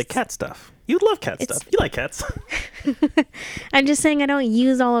what? Like cat stuff. You love cat It's- stuff. You like cats. I'm just saying I don't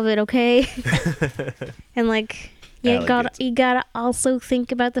use all of it, okay? And like Alligators. you gotta also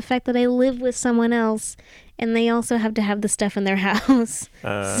think about the fact that I live with someone else, and they also have to have the stuff in their house.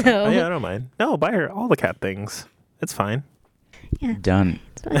 So- yeah, I don't mind. No, buy her all the cat things. It's fine. Done.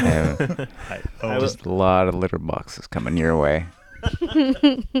 It's fine. I have just a lot of litter boxes coming your way.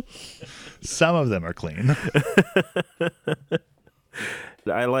 Some of them are clean.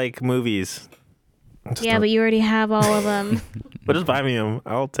 I like movies. Yeah, but you already have all of them. But just buy me them.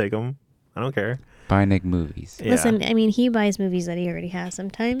 I'll take them. I don't care. Buy Nick movies. Yeah. Listen, I mean, he buys movies that he already has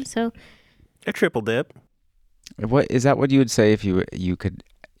sometimes, so A triple dip. What is that? What you would say if you could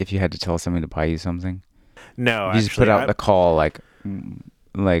if you had to tell someone to buy you something? No, You just put actually, out the call like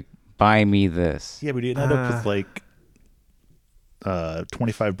buy me this. Yeah, but you'd end up with like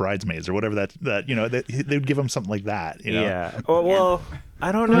 25 bridesmaids or whatever that they would give them something like that. You know? Yeah. Well,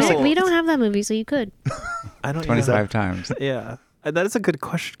 I don't know. we don't have that movie, so you could. I don't 25 times. Yeah, that is a good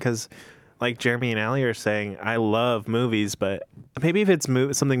question because, like Jeremy and Allie are saying, I love movies, but maybe if it's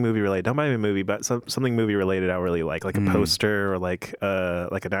something movie related, don't buy me a movie, but something movie related, I'll really like a poster or like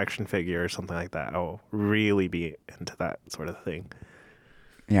an action figure or something like that. I'll really be into that sort of thing.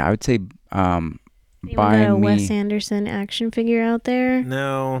 Yeah, I would say Maybe buy got a me. Wes Anderson action figure out there.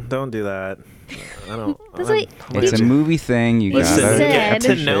 No, don't do that. I don't. That's I'm- what- It's a movie thing. You Listen, gotta you get to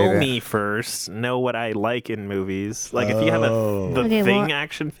appreciate know it. me first. Know what I like in movies. Like if you have the Okay, Thing well,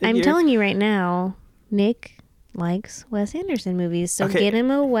 action figure. I'm telling you right now, Nick likes Wes Anderson movies, so Okay. get him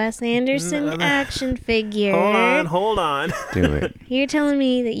a Wes Anderson No. action figure. Hold on. Do it. You're telling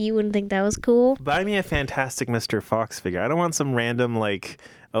me that you wouldn't think that was cool? Buy me a Fantastic Mr. Fox figure. I don't want some random like,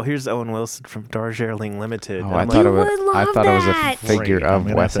 oh, here's Owen Wilson from Darjeeling Limited. Oh, And I I'm thought like, it was. would I love thought it was that. a figure Great. I'm of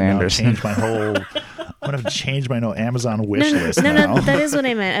gonna Wes have to now Anderson. change my whole. I'm gonna have to change my Amazon wish No, list no, now. no, that is what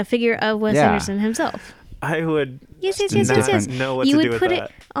I meant. A figure of Wes Yeah. Anderson himself. I would Yes, yes, Just yes, yes, yes. different- know what You to would do with put that.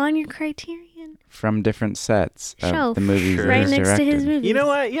 it on your Criterion From different sets of shelf, the movies that right he's next to his directed. movies. You know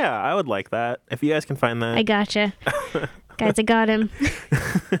what? Yeah, I would like that. If you guys can find that. I gotcha. Guys, I got him.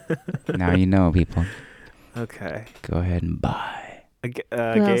 Now you know, people. Okay. Go ahead and buy. else?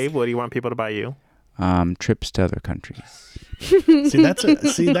 Gabe, what do you want people to buy you? Trips to other countries. See, that's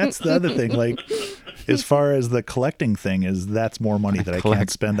the other thing. Like, as far as the collecting thing is, that's more money that I can't Collect-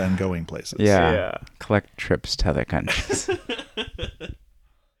 spend on going places. Yeah. Yeah. Collect trips to other countries.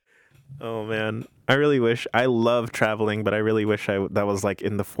 Oh man, I really wish. I love traveling, but I really wish that was like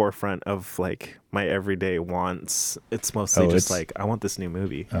in the forefront of like my everyday wants. It's mostly just it's- like I want this new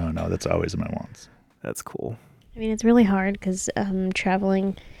movie. Oh no, that's always in my wants. That's cool. I mean, it's really hard because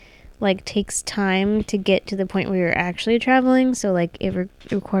traveling like takes time to get to the point where you're actually traveling. So like it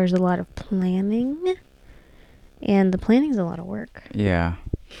requires a lot of planning, and the planning's a lot of work. Yeah.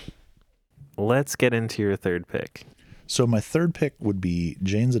 Let's get into your third pick. So my third pick would be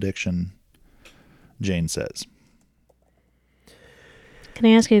Jane's Addiction. Jane Says. Can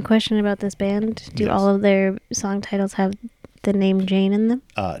I ask you a question about this band? Do Yes. all of their song titles have the name Jane in them?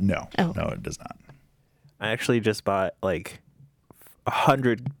 No, Oh. no, it does not. I actually just bought like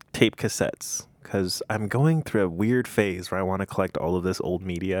 100 tape cassettes because I'm going through a weird phase where I want to collect all of this old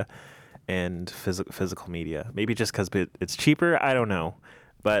media and physical media. Maybe just because it's cheaper. I don't know.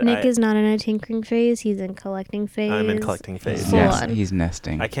 But Nick is not in a tinkering phase. He's in collecting phase. I'm in collecting phase. Full Yes, on. he's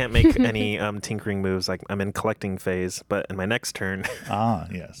nesting. I can't make any tinkering moves. Like I'm in collecting phase, but in my next turn, Ah,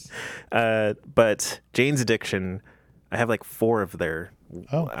 yes. but Jane's Addiction, I have like 4 of their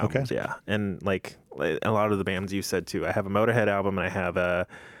Oh, albums. okay. Yeah, and like a lot of the bands you said too. I have a Motorhead album, and I have a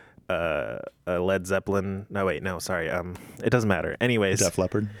Led Zeppelin. No, wait, no, sorry. It doesn't matter. Anyways, Def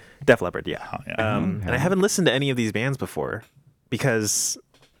Leppard. Def Leppard. Yeah. Oh, yeah. And I haven't listened to any of these bands before because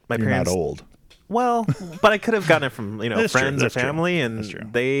my You're parents. not old. Well, but I could have gotten it from That's true, friends or that's true, family, that's true.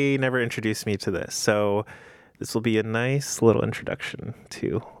 and they never introduced me to this. So this will be a nice little introduction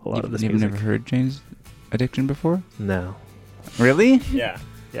to a lot of this You've music. never heard Jane's Addiction before? No. Really? Yeah.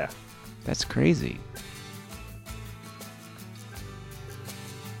 Yeah. That's crazy.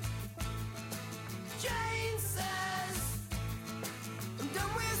 Jane says, I'm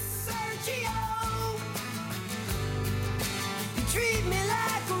done with Sergio. You treat me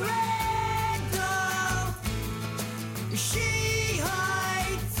like a rag doll. She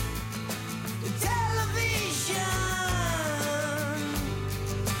hides the television.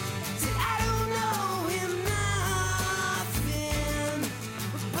 Said I don't know him nothing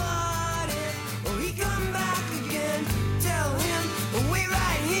but it. Oh, he come back again. Tell him wait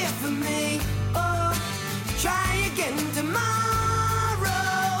right here for me. Oh, try again tomorrow.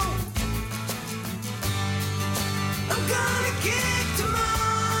 I'm gonna kick tomorrow.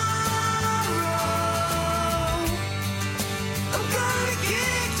 I'm gonna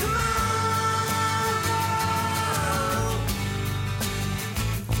kick tomorrow.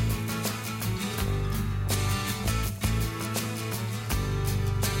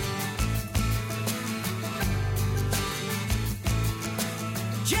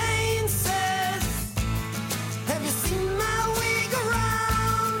 Jane says, have you seen my wig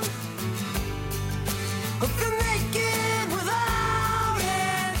around? Hope you're naked without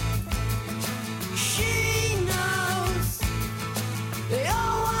it. She knows they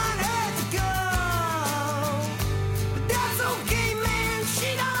all want her to go, but that's okay, man.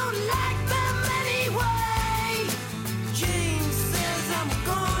 She don't like them anyway. Jane says I'm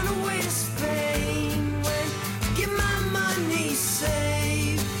going away to Spain when I get my money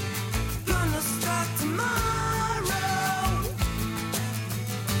saved. Gonna start tomorrow.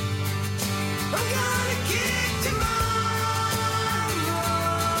 I'm gonna kick tomorrow.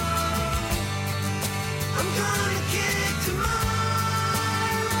 I'm gonna kick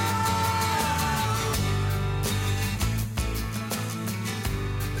tomorrow.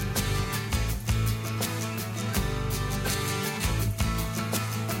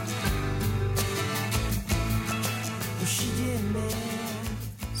 Well, she did, man.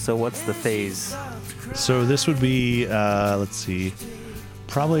 So what's the phase? So this would be, let's see,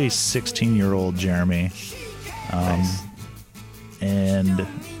 probably 16-year-old Jeremy. And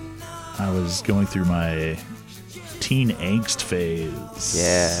I was going through my teen angst phase.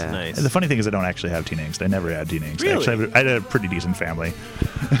 Yeah. Nice. And the funny thing is I don't actually have teen angst. I never had teen angst. Really? Actually, I had a pretty decent family.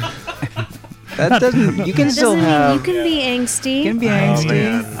 That doesn't. You can That still doesn't mean have. you can be angsty. You can be Oh, angsty.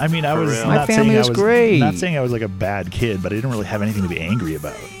 man. I mean, I For was real. My not saying family I was was great. not saying I was like a bad kid, but I didn't really have anything to be angry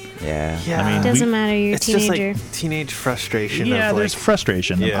about. Yeah. Yeah. I mean, Doesn't matter. You're a it's just teenager. like teenage frustration. Yeah, of there's like,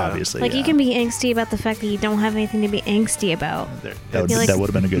 frustration, Yeah. obviously. Like yeah. you can be angsty about the fact that you don't have anything to be angsty about. That would, You're like- that would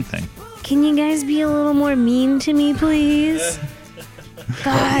have been a good thing. Can you guys be a little more mean to me, please?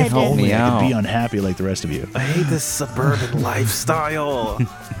 God. Help me Only I could be out. unhappy like the rest of you. I hate this suburban lifestyle.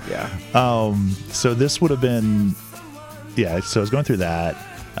 Yeah. So this would have been, yeah. So I was going through that.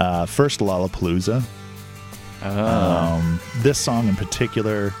 First, Lollapalooza. Oh. This song in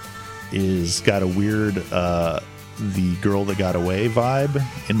particular is got a weird "The Girl That Got Away" vibe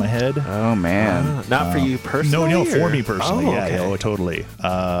in my head. Oh man. Not for you personally? No, for or- me personally. Oh, Yeah, okay. yeah, totally.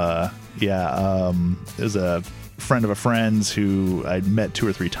 There's a friend of a friend's who I'd met 2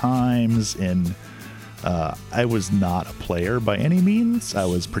 or 3 times, and I was not a player by any means. I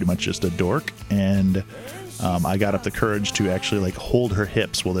was pretty much just a dork, and I got up the courage to actually like hold her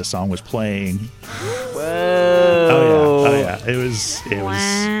hips while this song was playing. Whoa. Oh yeah. It was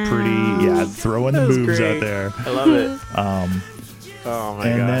Wow. pretty, yeah, throwing the That was moves great. out there. I love it. Oh my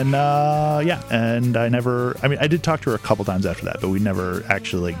And god. then and I did talk to her a couple times after that, but we never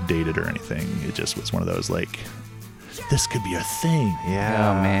actually like dated or anything. It just was one of those like, this could be a thing.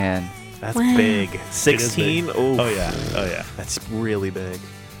 Yeah. Oh man. That's Wow. big. It is 16? big. Oh Oh yeah. That's really big.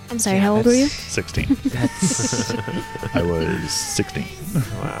 I'm sorry, how old were you? 16. That's. I was 16.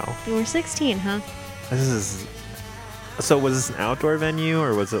 Wow. You were 16, huh? This is. So was this an outdoor venue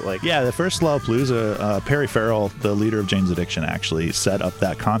or was it like? Yeah, the first Lollapalooza, Perry Farrell, the leader of Jane's Addiction, actually set up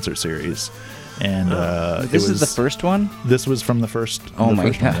that concert series. And This is the first one. This was from the first. Oh the my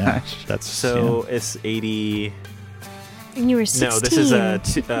first one, yeah. gosh. That's So it's 80. And you were 16. No, this is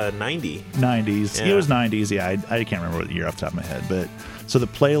 90. 90s. Yeah. It was 90s. Yeah, I can't remember what year off the top of my head, but so the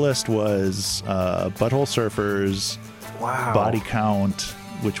playlist was Butthole Surfers, Wow. Body Count,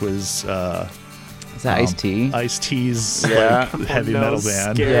 which was Is that Ice-T? Ice-T's Yeah. like, heavy no, metal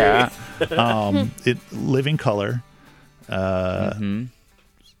band. scary. Yeah. Living Color, Mhm.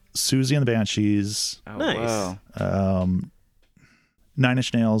 Susie and the Banshees, Oh, Nice. wow. 9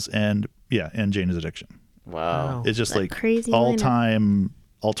 Inch Nails, and Yeah, and Jane's Addiction. Wow. It's just A like crazy all lineup. time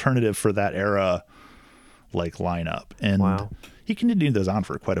alternative for that era, like lineup. And Wow. he continued those on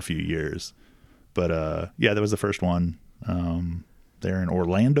for quite a few years. But yeah, that was the first one. There in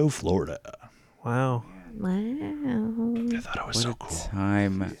Orlando, Florida. Wow. Wow. I thought it was so cool.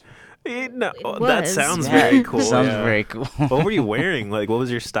 Time. No, that was. sounds Yeah, very cool. Sounds yeah. very cool. What were you wearing? Like, what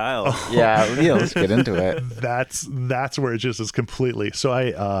was your style? yeah, let's get into it. That's where it just is completely. So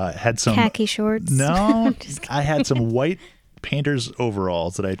I had some Khaki shorts. No, I had some white painter's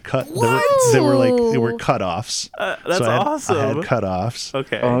overalls that I'd cut. They were cutoffs. That's so I had awesome. cutoffs.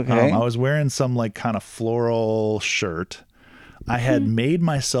 Okay. Okay. I was wearing some like kind of floral shirt. I had made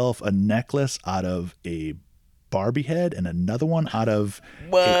myself a necklace out of a Barbie head and another one out of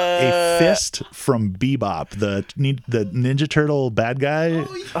a fist from Bebop, the Ninja Turtle bad guy.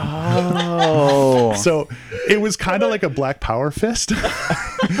 Oh. So it was kind of like a Black Power fist,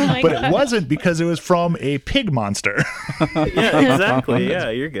 but it wasn't because it was from a pig monster. Yeah, exactly. Yeah,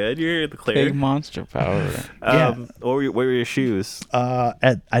 you're good. You're the clear. Big monster power. What were your shoes?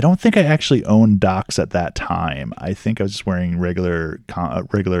 I don't think I actually owned Docs at that time. I think I was just wearing regular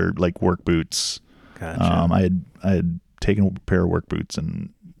like work boots. Gotcha. I had taken a pair of work boots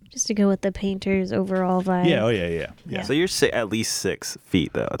and Just to go with the painter's overall vibe. yeah. So you're at least 6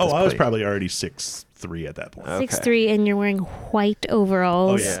 feet though. at Oh, this I was point. probably already 6'3" at that point. 6'3", and you're wearing white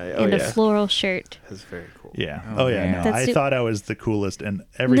overalls and a yeah. floral shirt. That's very cool. Yeah. Oh, Oh, yeah. man. No, That's I ju- thought I was the coolest, and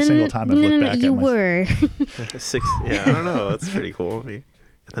every single time I look back you at my were. 6. Yeah, I don't know. That's pretty cool. The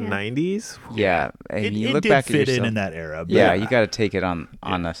Yeah. 90s. Yeah, and you it look did back fit at yourself. in that era. But Yeah, you got to take it on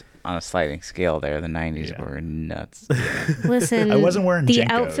a sliding scale. There, the '90s Yeah. were nuts. Listen, I wasn't wearing the Jenkos.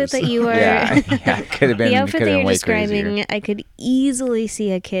 outfit that you were. yeah, it could have been. The outfit could that have you're way describing, crazier. I could easily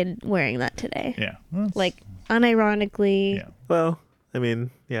see a kid wearing that today. Yeah. Well, Like, unironically. yeah. Well, I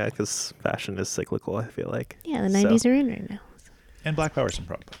mean, yeah, because fashion is cyclical. I feel like. Yeah, the 90s are in right now. And Black Power some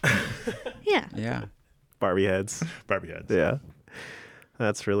problem. Yeah. Yeah. Barbie heads. Barbie heads. Yeah,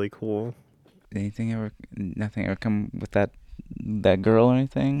 that's really cool. Nothing ever come with that girl or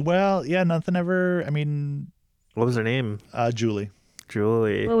anything? Well, yeah, nothing ever. I mean, What was her name? Julie.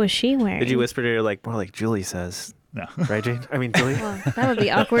 Julie. What was she wearing? Did you whisper to her like more like Julie says? No. Right, Jane? I mean, Julie. Well, that would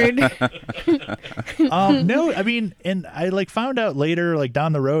be awkward. No, I mean, and I like found out later, like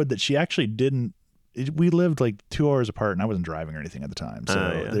down the road, that she actually didn't. We lived like 2 hours apart, and I wasn't driving or anything at the time,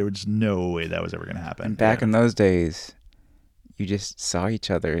 so Yeah. there was no way that was ever going to happen. And back in those days, you just saw each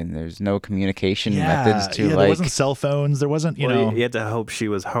other, and there's no communication methods to there like. wasn't cell phones. There wasn't, you Well, know. you had to hope she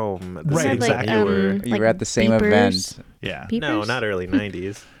was home. At the Right, same exactly. time you were. You were at the same event. Yeah. Beepers? No, not early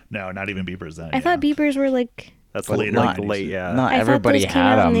 90s. No, not even beepers then. I thought beepers were like. That's But late, not- like late, yeah. Not I everybody thought those came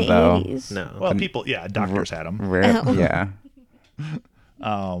had out in them the though. 80s. No. Well, people, yeah, doctors had them. Oh. Yeah.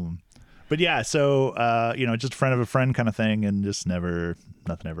 But yeah, so you know, just a friend of a friend kind of thing, and just nothing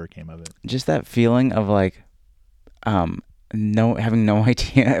ever came of it. Just that feeling of like, having no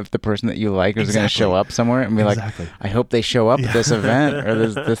idea if the person that you like is going to Exactly. show up somewhere, and be Exactly. like, I hope they show up at this event or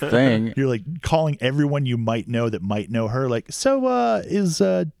this thing. You're like calling everyone you might know that might know her. Like, so is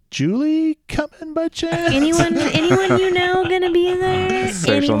Julie coming by chance? Anyone you know gonna be there?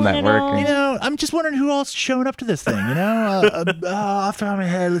 Social Anyone at networking. all? You know, I'm just wondering who else showing up to this thing. You know, off the top of my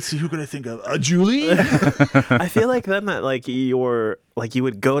head, let's see, who can I think of? Julie. I feel like then that like you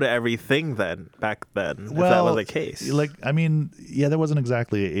would go to everything then back then if that was the case. Like, I mean, yeah, that wasn't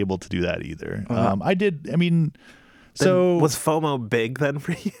exactly able to do that either. I did. I mean, Then so was FOMO big then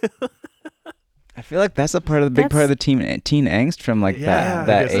for you? I feel like that's a part of the big part of the teen angst from like Yeah, I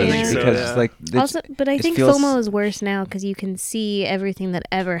that guess I age think so, because yeah. like it's, Also, but I it think feels- FOMO is worse now because you can see everything that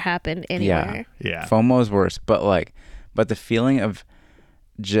ever happened anywhere. yeah, FOMO is worse, but the feeling of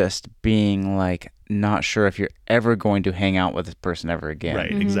just being like not sure if you're ever going to hang out with this person ever again,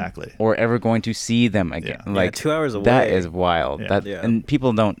 right, exactly. or ever going to see them again. Yeah. Like 2 hours away. that is wild. Yeah. That Yeah. and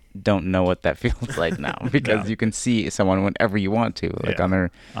people don't know what that feels like now because No. you can see someone whenever you want to, like Yeah. on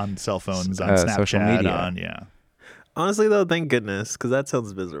their On cell phones, on social Snapchat, media. on yeah. Honestly though, thank goodness, because that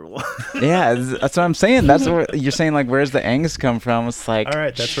sounds miserable. yeah. That's what I'm saying. That's where you're saying like, where's the angst come from? It's like All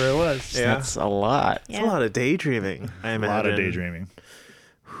right, that's where it was. Yeah. that's a lot. It's a lot of daydreaming. I A imagine. lot of daydreaming.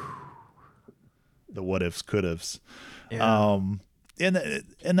 The what ifs, could ifs. Yeah. And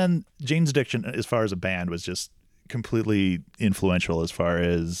then Jane's Addiction, as far as a band, was just completely influential. As far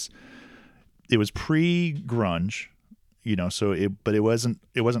as it was pre-grunge, you know. So but it wasn't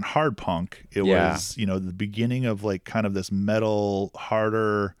hard punk. It Yeah. was, you know, the beginning of like kind of this metal,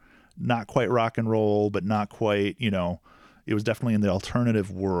 harder, not quite rock and roll, but not quite, you know. It was definitely in the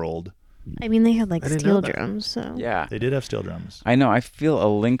alternative world. I mean, they had like I didn't know steel that. drums, so Yeah. They did have steel drums. I know. I feel a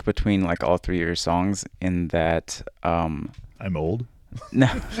link between like all three of your songs in that I'm old. no,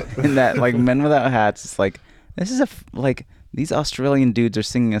 in that like Men Without Hats. It's like this is like these Australian dudes are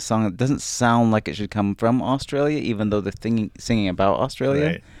singing a song that doesn't sound like it should come from Australia, even though they're singing about Australia.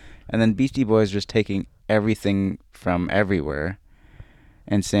 Right. And then Beastie Boys just taking everything from everywhere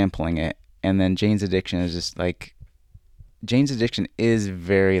and sampling it. And then Jane's Addiction is just like Jane's Addiction is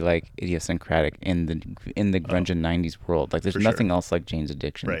very like idiosyncratic in the grunge and 90s world. Like there's For nothing sure. else like Jane's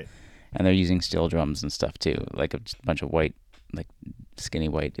Addiction. Right. And they're using steel drums and stuff too, like just a bunch of white, like skinny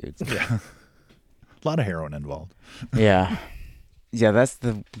white dudes. Yeah. A lot of heroin involved. Yeah. Yeah, that's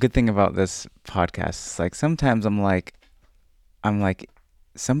the good thing about this podcast. It's like sometimes I'm like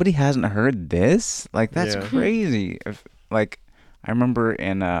somebody hasn't heard this? Like that's Yeah. crazy. Like I remember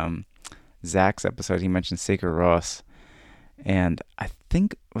in Zach's episode he mentioned Sacred Ross, and I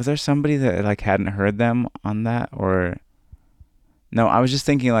think was there somebody that like hadn't heard them on that, or no, I was just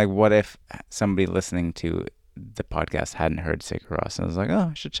thinking like what if somebody listening to the podcast hadn't heard Sacred Ross, and I was like, oh,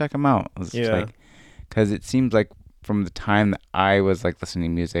 I should check them out. It's just Yeah. like, because it seems like from the time that I was like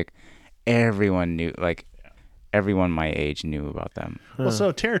listening to music, everyone knew, like everyone my age knew about them. Well,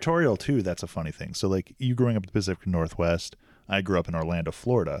 so territorial too. That's a funny thing. So like you growing up in the Pacific Northwest, I grew up in Orlando,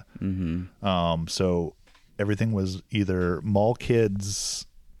 Florida. Mm-hmm. So everything was either mall kids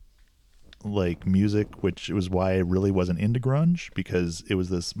like music, which was why I really wasn't into grunge, because it was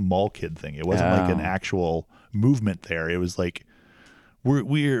this mall kid thing. It wasn't like an Oh. actual movement there. It was like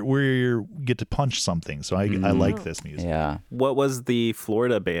we get to punch something. So I like this music. Yeah. What was the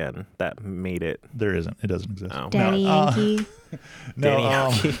Florida band that made it? There isn't. It doesn't exist. Oh. Daddy No, Yankee. Danny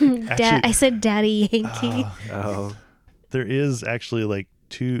Yankee. I said Daddy Yankee. Oh, there is actually like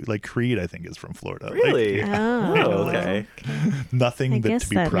two, like Creed, I think, is from Florida. Like, really? yeah, Oh, Oh, okay. nothing I but guess to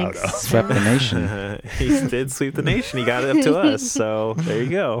be that proud makes of. Swept the nation. He did sweep the nation. He got it up to us. So there you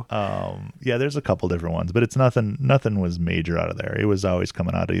go. Yeah, there's a couple different ones, but it's nothing was major out of there. It was always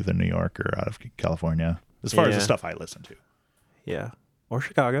coming out of either New York or out of California, as far as the Yeah. stuff I listened to, Yeah. Or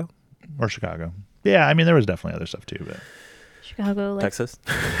Chicago, or Chicago. Yeah, I mean there was definitely other stuff too, but Chicago, like Texas.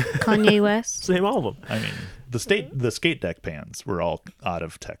 Kanye West. Same all of them. I mean the skate deck bands were all out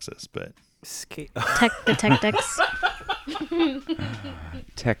of Texas, but Skate. The Tech Decks.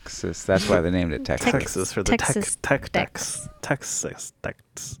 Texas. That's why they named it Texas. Texas for the Texas tech Decks. Texas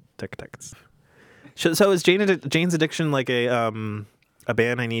Decks. So is Jane's Addiction like a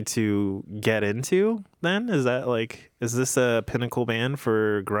band I need to get into then? Is this a pinnacle band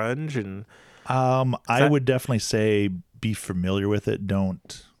for grunge? And I would definitely say be familiar with it.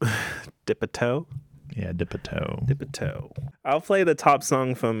 Don't dip a toe? dip a toe. Dip a toe. I'll play the top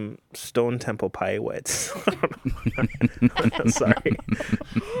song from Stone Temple Pilots. Sorry.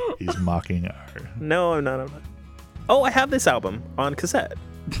 He's mocking our. No, I'm not. Oh, I have this album on cassette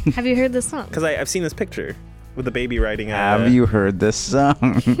Have you heard this song? because I've seen this picture with the baby riding. Have you heard this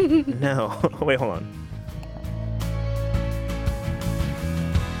song? No. Wait, hold on.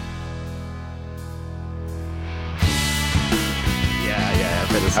 Yeah, I've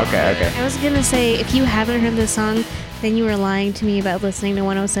heard this song. Okay. I was gonna say, if you haven't heard this song, then you were lying to me about listening to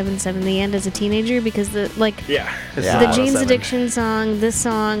 107.7 The End as a teenager, because Yeah. it's Yeah. the on Jane's 107. Addiction song, this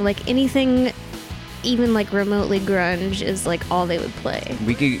song, like anything, even like remotely grunge, is like all they would play.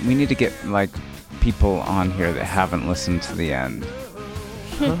 We need to get like people on here that haven't listened to the end.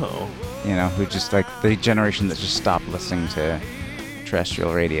 Oh. You know, who just like the generation that just stopped listening to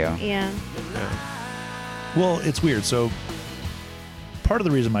terrestrial radio. Yeah. Well, it's weird. So part of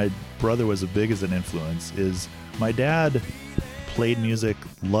the reason my brother was as big as an influence is my dad played music,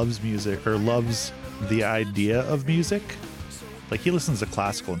 loves the idea of music. Like he listens to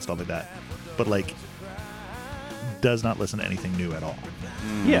classical and stuff like that, but like does not listen to anything new at all.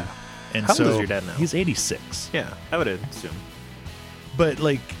 Yeah. And How old so is your dad now? He's 86. Yeah, I would assume. But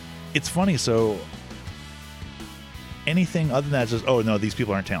like it's funny, so anything other than that is just, oh no, these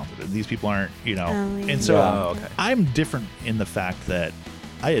people aren't talented. These people aren't, Oh, yeah. And so Yeah. Oh, okay. I'm different in the fact that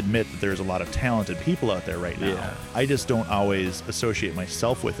I admit that there's a lot of talented people out there right now. Yeah. I just don't always associate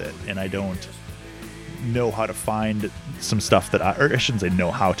myself with it, and I don't know how to find some stuff that or I shouldn't say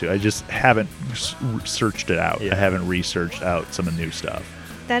know how to. I just haven't searched it out. Yeah. I haven't researched out some of the new stuff.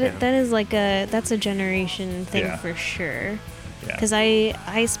 That Yeah. that is like that's a generation thing Yeah. for sure. Yeah. Because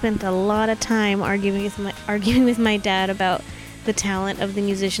I spent a lot of time arguing with my dad about the talent of the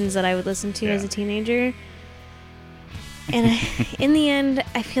musicians that I would listen to as Yeah. a teenager. And in the end,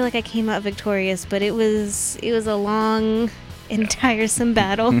 I feel like I came out victorious, but it was a long and tiresome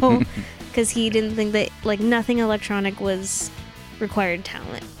battle because he didn't think that like nothing electronic was required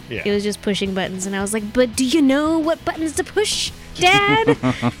talent. Yeah. It was just pushing buttons, and I was like, "But do you know what buttons to push, Dad?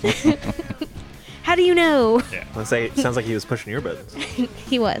 How do you know?" Let's say it sounds like he was pushing your buttons.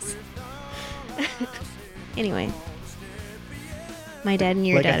 He was. Anyway, my dad and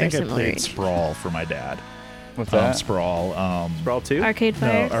your Like, dad I are think I similar played age. Sprawl for my dad. What's that? Sprawl. Brawl 2? Arcade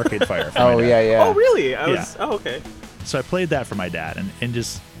Fire. No, Arcade Fire. For Oh my dad. yeah. Oh, really? I Yeah. was. Oh, okay. So I played that for my dad, and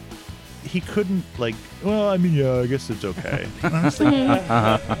just he couldn't like. Well, I mean, yeah, I guess it's okay. And I'm just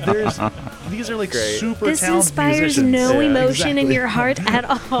like, these are like Great. super This talented inspires musicians. no Yeah, emotion in exactly. your heart at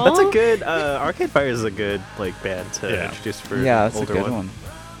all. That's a good. Arcade Fire is a good like band to Yeah. introduce for Yeah, that's a older good one.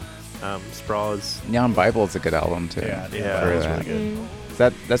 Sprawl is. Neon Bible is a good album too. Yeah, Yeah. that was For really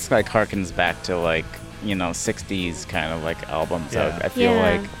good. That's like harkens back to like 60s kind of like albums. Yeah. I feel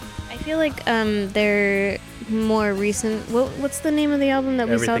like I feel like they're more recent. What's the name of the album that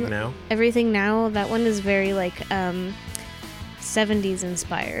we saw? Everything Now. Everything Now. That one is very like 70s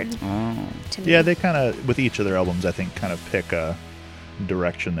inspired oh. to me. Yeah, they kind of with each of their albums, I think, kind of pick a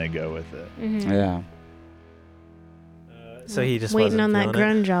direction they go with it. Yeah. So he just waiting wasn't on that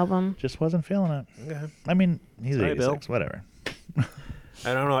feeling grunge album. Just wasn't feeling it. it. Okay. I mean, he's Sorry, 86, whatever.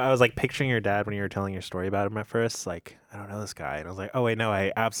 I don't know. I was like picturing your dad when you were telling your story about him at first. Like, I don't know this guy. And I was like, oh, wait, no,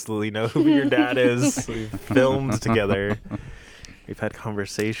 I absolutely know who your dad is. We've filmed together. We've had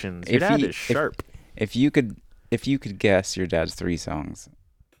conversations. Your If dad he- is sharp. If you could guess your dad's 3 songs.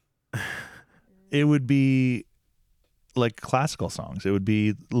 It would be like classical songs. It would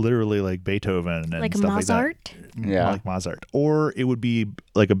be literally like Beethoven and Like stuff Mozart. like that. Yeah. Like Mozart. Or it would be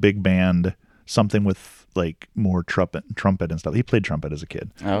like a big band, something with like more trumpet and stuff. He played trumpet as a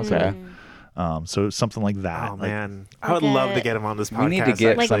kid. Okay. So something like that. Oh, Like, man. I would Like love a- to get him on this podcast. We need to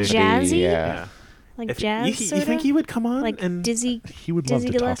get Like actually. somebody. jazzy? Yeah. Like If jazz, you sorta? think he would come on? Like and Dizzy. He would love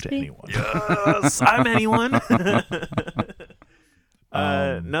Dizzy to talk to Gillespie? anyone. Yes, I'm anyone.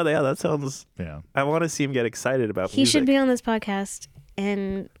 No, yeah, that sounds. Yeah. I want to see him get excited about He should music. be on this podcast,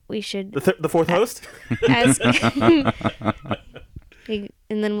 and we should the fourth host. ask.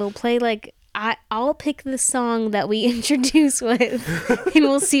 And then we'll play like I'll pick the song that we introduce with, and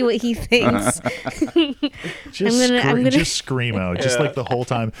we'll see what he thinks. Just, I'm gonna- just screamo, just Yeah. like the whole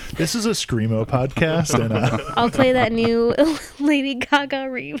time. This is a screamo podcast, and I'll play that new Lady Gaga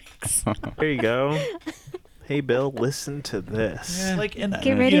remix. There you go. Hey, Bill, listen to this. like, and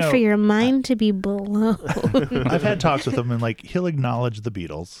Get ready for your mind to be blown. I've had talks with him, and like he'll acknowledge the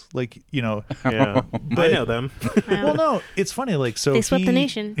Beatles, like Yeah, I know them. well, no, it's funny. Like, so They swept the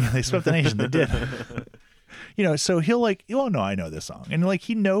nation. Yeah, they swept the nation. They did. So he'll like, oh no, I know this song, and like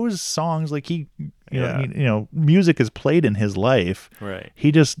he knows songs. Like music is played in his life. Right.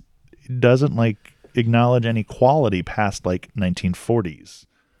 He just doesn't like acknowledge any quality past like 1940s.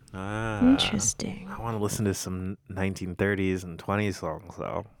 Interesting. I want to listen to some 1930s and 20s songs,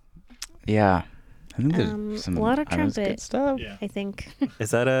 though. Yeah. I think there's some a lot of honest good trumpet. stuff. Yeah. I think.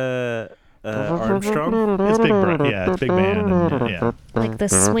 Is that a Armstrong? It's big, it's big band. And, yeah, Like the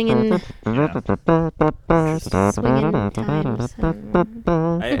swinging times.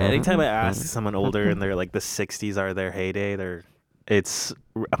 Anytime I ask someone older and they're like the 60s are their heyday, I'm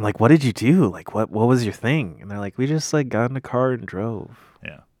like, what did you do? Like, what was your thing? And they're like, we just like got in a car and drove.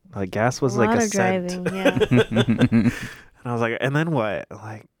 yeah. Like gas was a like lot a of cent. driving, yeah. And I was like, and then what?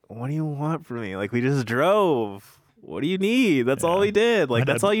 Like, what do you want from me? Like, we just drove. What do you need? That's all we did. Like, My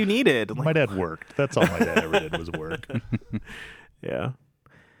that's dad- all you needed. I'm My like, dad worked. That's all my dad ever did was work. yeah.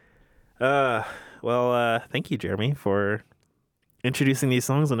 Well, thank you, Jeremy, for introducing these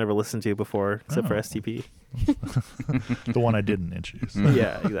songs I never listened to before, except for Oh. STP. The one I didn't introduce.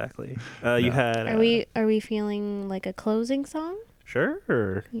 Yeah, exactly. You had. Are we feeling like a closing song?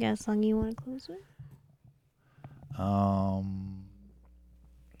 Sure. You got a song you want to close with?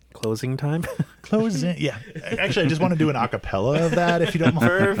 Closing time. Close in. Yeah. Actually, I just want to do an acapella of that, if you don't mind.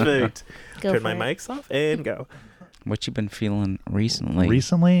 Perfect. Go Turn for my it. mics off and go. What you been feeling recently?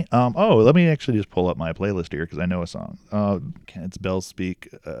 Recently, let me actually just pull up my playlist here because I know a song. It's Bells Speak.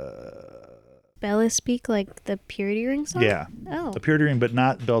 Bella Speak, like the Purity Ring song? Yeah, Oh, the Purity Ring, but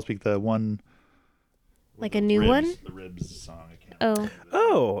not Bells Speak. The one. like a new Ribs, one? The Ribs song. I can't.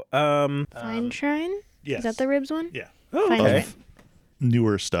 Oh, Oh, Fine Shrine? Yes. Is that the Ribs one? Yeah. oh, Fine okay. Shrine.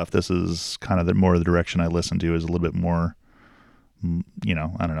 Newer stuff. This is kind of more the direction I listen to. Is a little bit more. I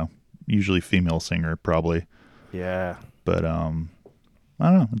don't know. Usually female singer, probably, Yeah. but I don't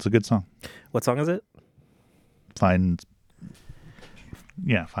know. It's a good song. What song is it? Fine.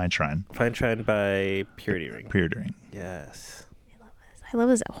 Yeah, Fine Shrine. Fine Shrine by Purity Ring. Purity Ring. Yes. I love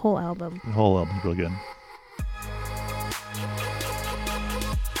this whole album. The whole album's real good.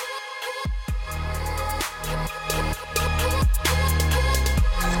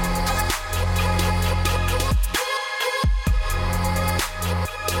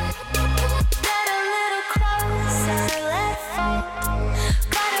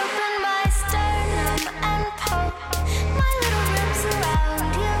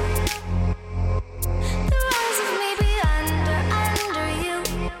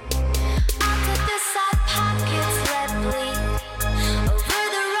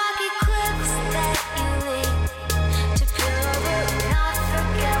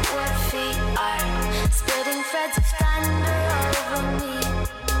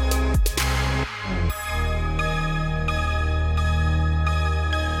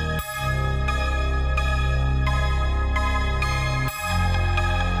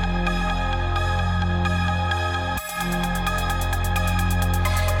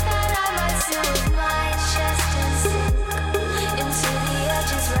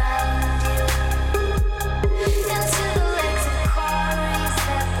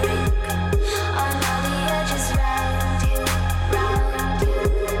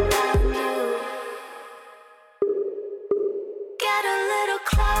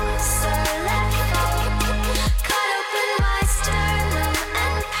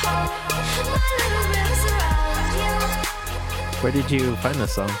 Where did you find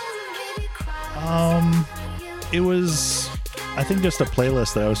this song? It was, I think, just a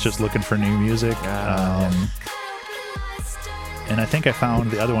playlist that I was just looking for new music. And I think I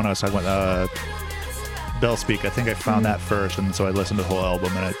found the other one I was talking about, Bell Speak. I think I found that first, and so I listened to the whole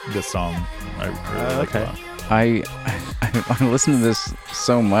album, and this song I really liked a lot. I listened to this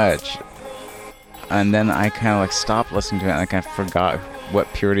so much, and then I kind of like stopped listening to it, and like I forgot what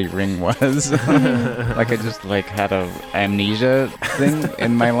Purity Ring was. Like I just like had a amnesia thing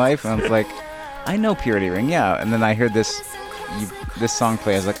in my life, and I was like, I know Purity Ring, yeah. And then I heard this song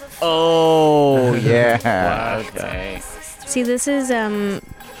play. I was like, oh yeah, okay. See, this is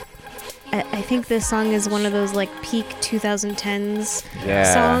I think this song is one of those like peak 2010s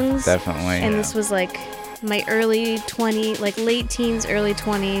songs. Definitely. And this was like my late teens, early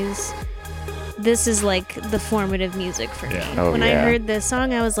 20s. This is like the formative music for me. Oh, when I heard this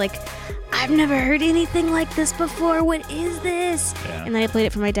song, I was like, I've never heard anything like this before. What is this? Yeah. And then I played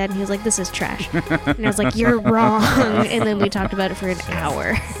it for my dad, and he was like, this is trash. And I was like, you're wrong. And then we talked about it for an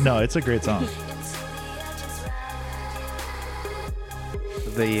hour. No, it's a great song.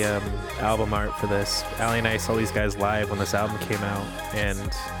 The album art for this. Allie and I saw these guys live when this album came out, and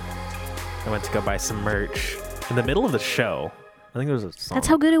I went to go buy some merch in the middle of the show. I think it was a song. That's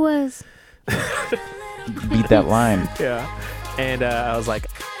how good it was. Beat that line. Yeah. And I was like,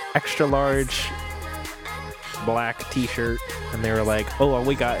 extra large black t-shirt, and they were like, oh, all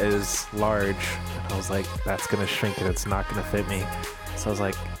we got is large. And I was like, that's gonna shrink and it's not gonna fit me. So I was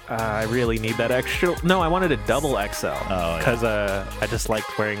like, I really need that extra. No, I wanted a double XL because I just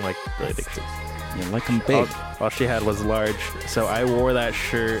liked wearing like really big shirts. You like them big. All she had was large, so I wore that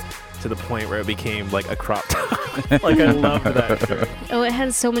shirt to the point where it became like a crop top. Like I loved that shirt. Oh, it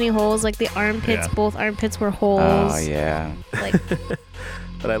had so many holes. Like the armpits, both armpits were holes. Oh yeah. Like,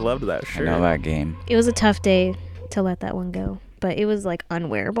 But I loved that I shirt. know that game. it was a tough day to let that one go, but it was like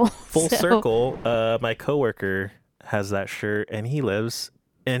unwearable. Full So- circle. My coworker has that shirt, and he lives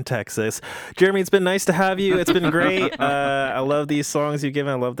in Texas. Jeremy, it's been nice to have you. It's been great. I love these songs you've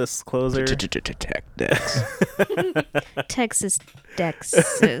given. I love this closer. Tech decks. Texas,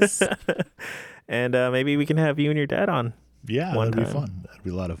 Texas. And maybe we can have you and your dad on. Yeah, One that'd be time. fun. That'd be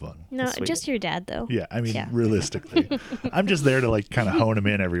a lot of fun. No, Sweet. just your dad though. Yeah, I mean, Yeah. realistically, I'm just there to like kind of hone him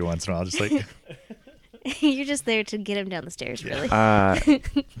in every once in a while. Just like, You're just there to get him down the stairs, really.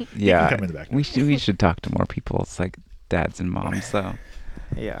 Yeah. come in the back. We should talk to more people. It's like dads and moms, so.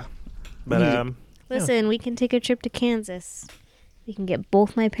 Yeah. But Listen, we can take a trip to Kansas. We can get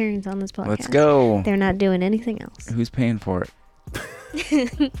both my parents on this podcast. Let's go. They're not doing anything else. Who's paying for it?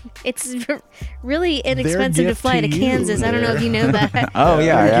 It's really inexpensive to gift fly to to you. Kansas. I don't know if you know that. Oh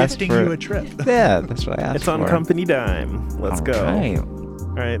yeah, I We're asked gifting for. you a trip. Yeah, that's what I asked it's on for. company dime. Let's go. Right.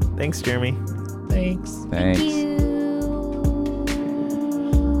 All right. Thanks, Jeremy. Thanks. Thanks. Thank you.